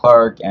 MF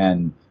Clark,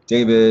 and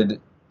David.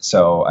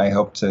 So I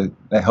hope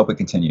it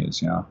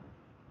continues.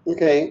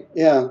 Okay.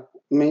 Yeah.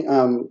 Me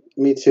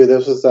too.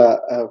 This was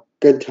a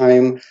good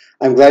time.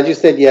 I'm glad you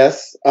said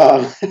yes.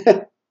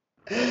 Yes.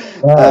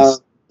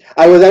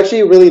 I was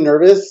actually really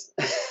nervous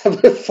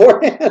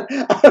beforehand.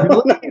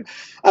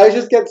 I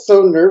just get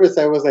so nervous.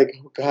 I was like,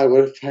 oh God,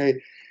 what if I,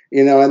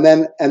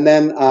 and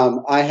then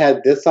I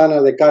had this on. I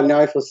was like, God,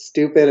 now I feel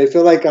stupid. I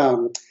feel like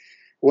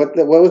what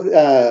was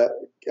I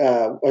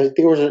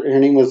think her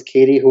name was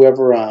Katie,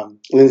 whoever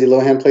Lindsay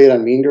Lohan played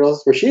on Mean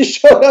Girls, where she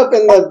showed up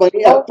in the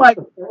bunny outfit.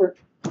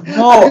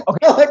 No,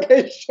 okay. Like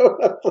I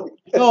showed up like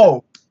that.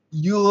 No,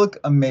 you look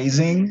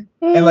amazing.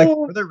 And like,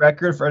 for the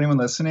record, for anyone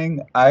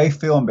listening, I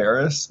feel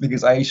embarrassed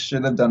because I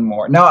should have done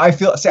more. Now I'm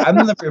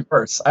in the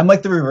reverse. I'm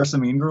like the reverse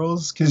of Mean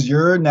Girls, because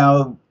you're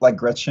now like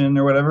Gretchen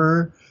or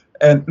whatever.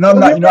 And no, I'm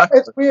not. You're not.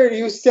 It's weird.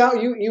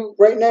 You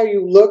right now.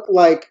 You look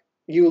like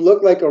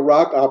a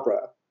rock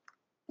opera.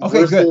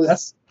 Okay, good.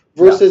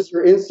 Versus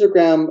your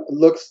Instagram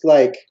looks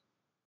like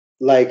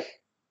a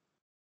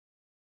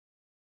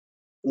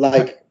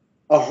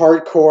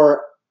hardcore,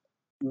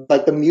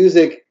 like the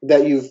music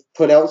that you've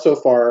put out so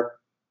far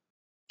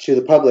to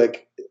the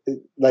public.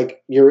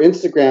 Like your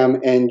Instagram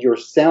and your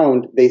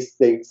sound, they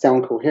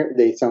sound coherent,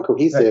 they sound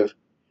cohesive.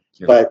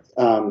 Right.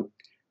 But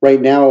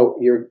right now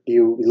you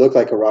look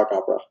like a rock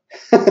opera.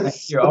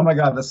 Thank you. Oh my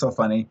God, that's so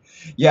funny.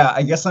 Yeah,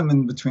 I guess I'm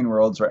in between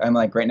worlds. I'm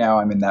like, right now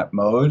I'm in that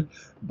mode,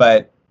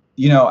 but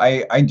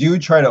I do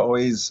try to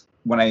always,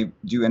 when I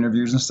do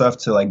interviews and stuff,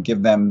 to like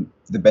give them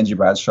the Benji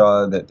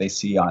Bradshaw that they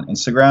see on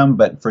Instagram.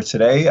 But for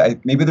today,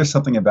 maybe there's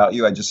something about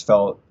you. I just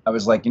felt, I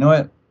was like, you know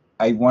what?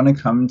 I want to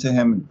come to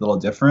him a little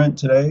different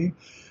today.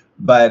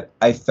 But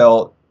I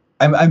felt,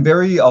 I'm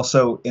very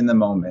also in the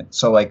moment.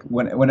 So like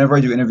whenever I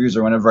do interviews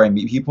or whenever I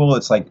meet people,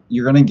 it's like,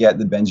 you're going to get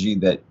the Benji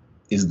that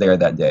is there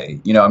that day.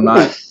 I'm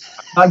not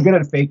good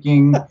at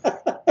faking.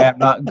 And I'm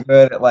not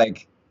good at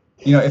like,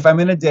 if I'm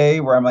in a day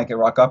where I'm like a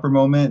rock opera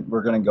moment,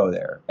 we're going to go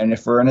there. And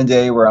if we're in a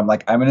day where I'm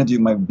like, I'm going to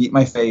do beat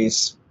my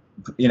face,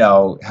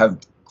 because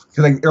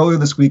like earlier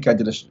this week I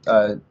did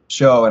a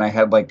show and I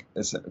had like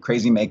this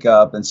crazy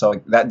makeup. And so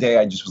like that day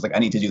I just was like, I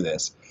need to do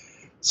this.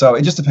 So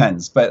it just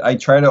depends. But I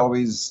try to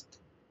always,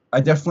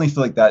 I definitely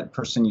feel like that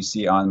person you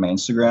see on my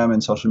Instagram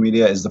and social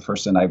media is the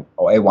person I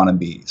want to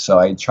be. So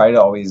I try to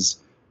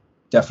always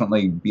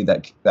definitely be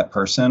that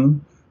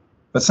person.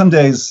 But some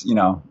days,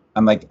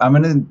 I'm like,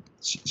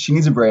 she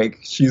needs a break.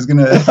 She's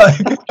gonna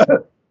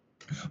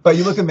But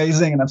you look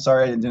amazing, and I'm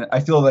sorry I didn't. I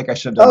feel like I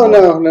should have Oh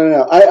done more.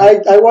 no.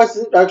 I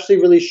wasn't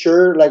actually really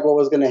sure like what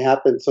was going to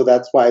happen, so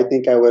that's why I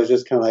think I was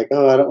just kind of like,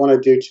 oh, I don't want to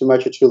do too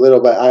much or too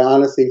little. But I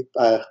honestly,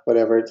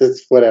 whatever,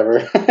 just whatever.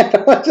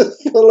 I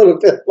just feel a little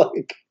bit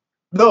like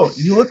No,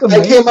 you look I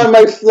came amazing. on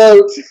my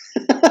float.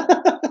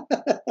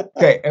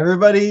 Okay,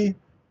 everybody,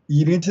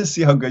 you need to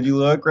see how good you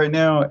look right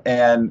now,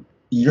 and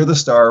you're the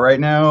star right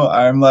now.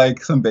 I'm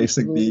like some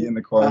basic bee in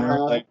the corner.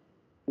 Uh-huh. Like,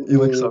 you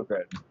look so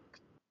good.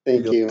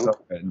 Thank You you. look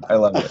so good. I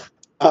love it.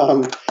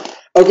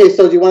 Okay,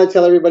 so do you want to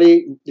tell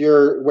everybody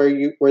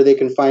where they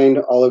can find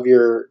all of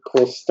your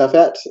cool stuff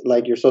at,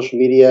 like your social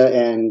media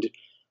and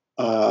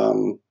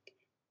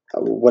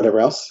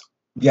whatever else?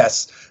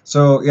 Yes.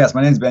 So, yes,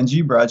 my name is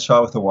Benji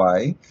Bradshaw with a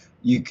Y.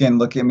 You can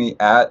look at me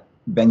at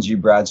Benji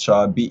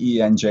Bradshaw,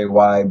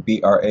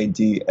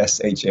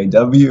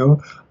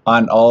 BenjyBradshaw,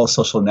 on all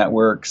social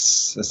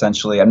networks.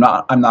 Essentially, I'm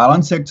not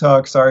on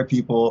TikTok. Sorry,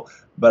 people,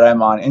 but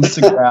I'm on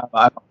Instagram.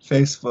 I'm on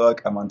Facebook.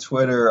 I'm on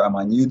Twitter. I'm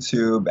on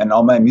YouTube, and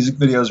all my music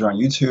videos are on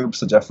YouTube.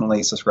 So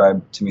definitely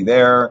subscribe to me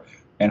there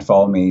and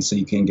follow me so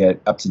you can get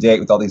up to date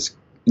with all these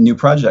new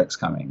projects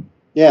coming.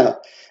 Yeah,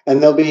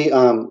 and there'll be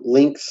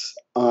links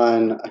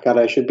on. God,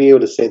 I should be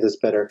able to say this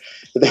better.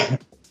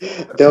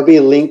 There'll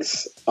be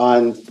links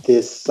on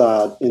this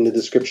in the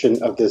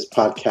description of this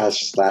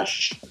podcast /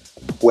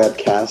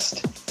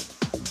 webcast.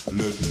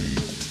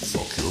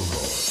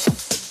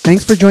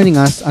 Thanks for joining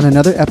us on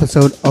another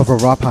episode of a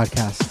Raw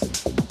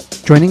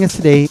Podcast. Joining us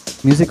today,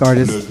 music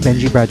artist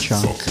Benji Bradshaw.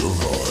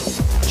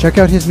 Check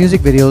out his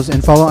music videos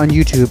and follow on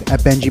YouTube at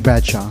Benji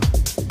Bradshaw.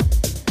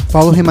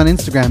 Follow him on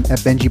Instagram at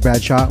Benji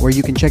Bradshaw, where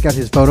you can check out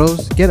his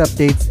photos, get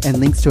updates, and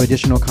links to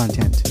additional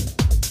content.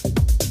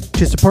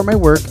 To support my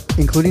work,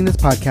 including this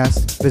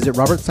podcast, visit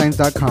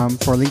robertsigns.com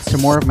for links to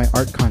more of my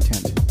art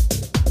content.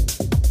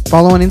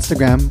 Follow on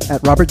Instagram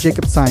at Robert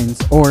Jacob Signs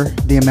or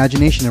The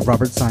Imagination of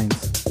Robert Signs.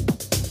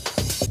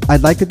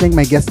 I'd like to thank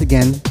my guest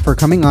again for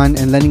coming on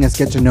and letting us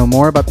get to know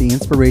more about the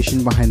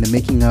inspiration behind the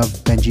making of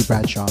Benji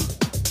Bradshaw.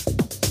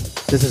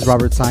 This is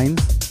Robert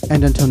Signs,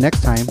 and until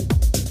next time,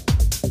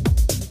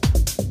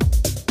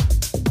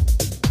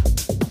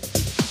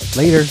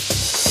 later.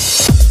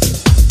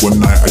 One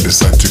night I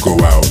decide to go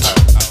out.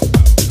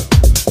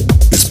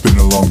 It's been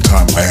a long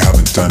time, I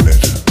haven't done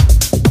it.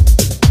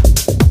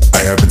 I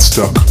haven't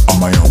stuck on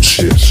my own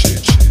shit.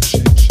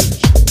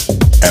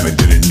 And I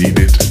didn't need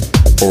it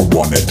or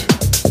want it.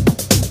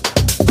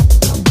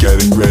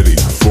 Getting ready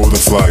for the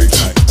flight.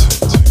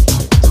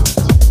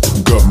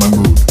 Got my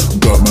mood,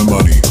 got my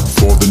money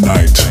for the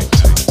night.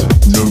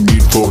 No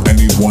need for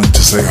anyone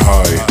to say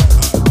hi.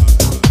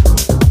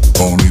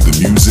 Only the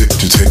music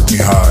to take me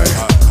high.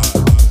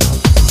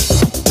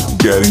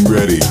 Getting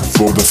ready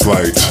for the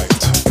flight.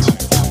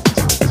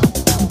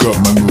 Got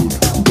my mood,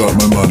 got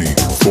my money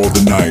for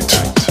the night.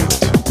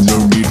 No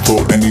need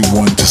for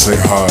anyone to say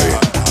hi.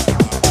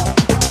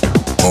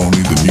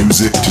 Only the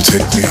music to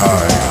take me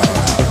high.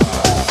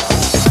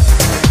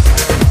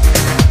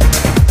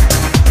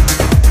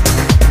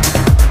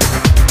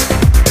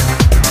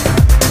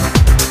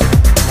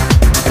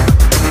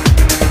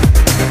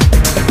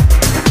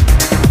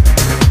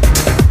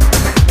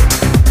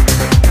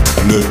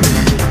 Let me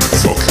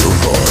fuck your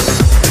heart.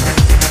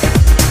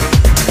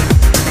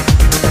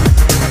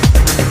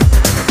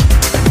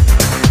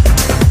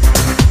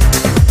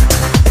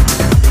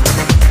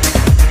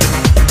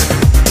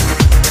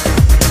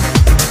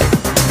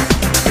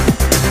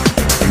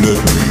 Let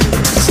me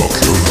fuck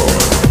your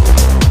heart.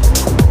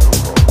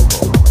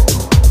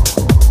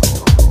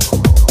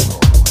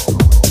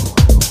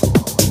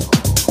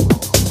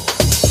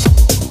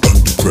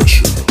 Under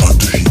pressure,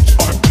 under heat,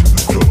 I'm in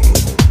the club.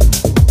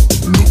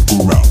 Look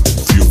around,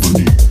 feel the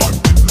need, I'm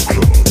in the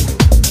club.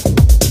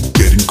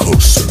 Getting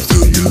closer,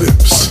 feel your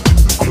lips, I'm in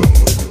the club.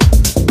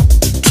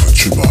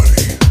 Touch your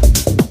body.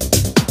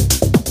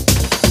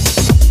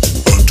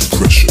 Under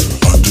pressure,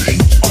 under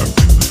heat, I'm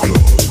in the club.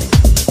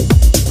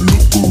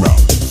 Look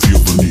around, feel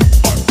the need,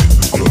 I'm in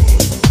the club.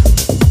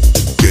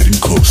 Getting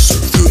closer,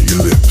 feel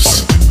your lips,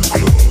 I'm in the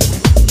club.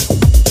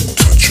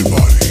 Touch your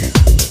body.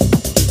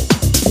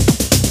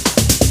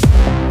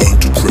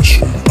 Under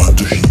pressure,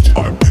 under heat,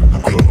 I'm in the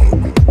club.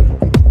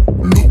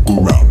 Look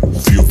around,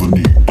 feel the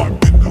need, I'm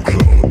in the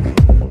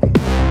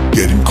club.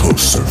 Getting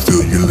closer,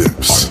 feel your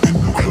lips, I'm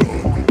in the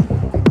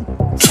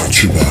club.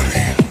 Touch your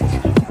body.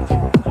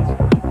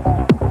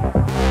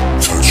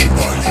 Touch your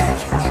body.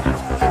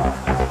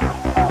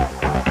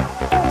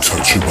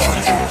 Touch your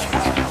body.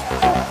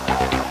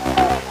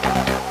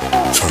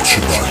 Touch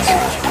your body.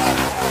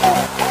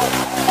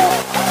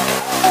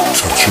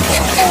 Touch your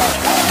body.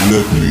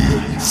 Let me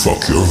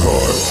fuck your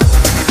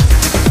heart.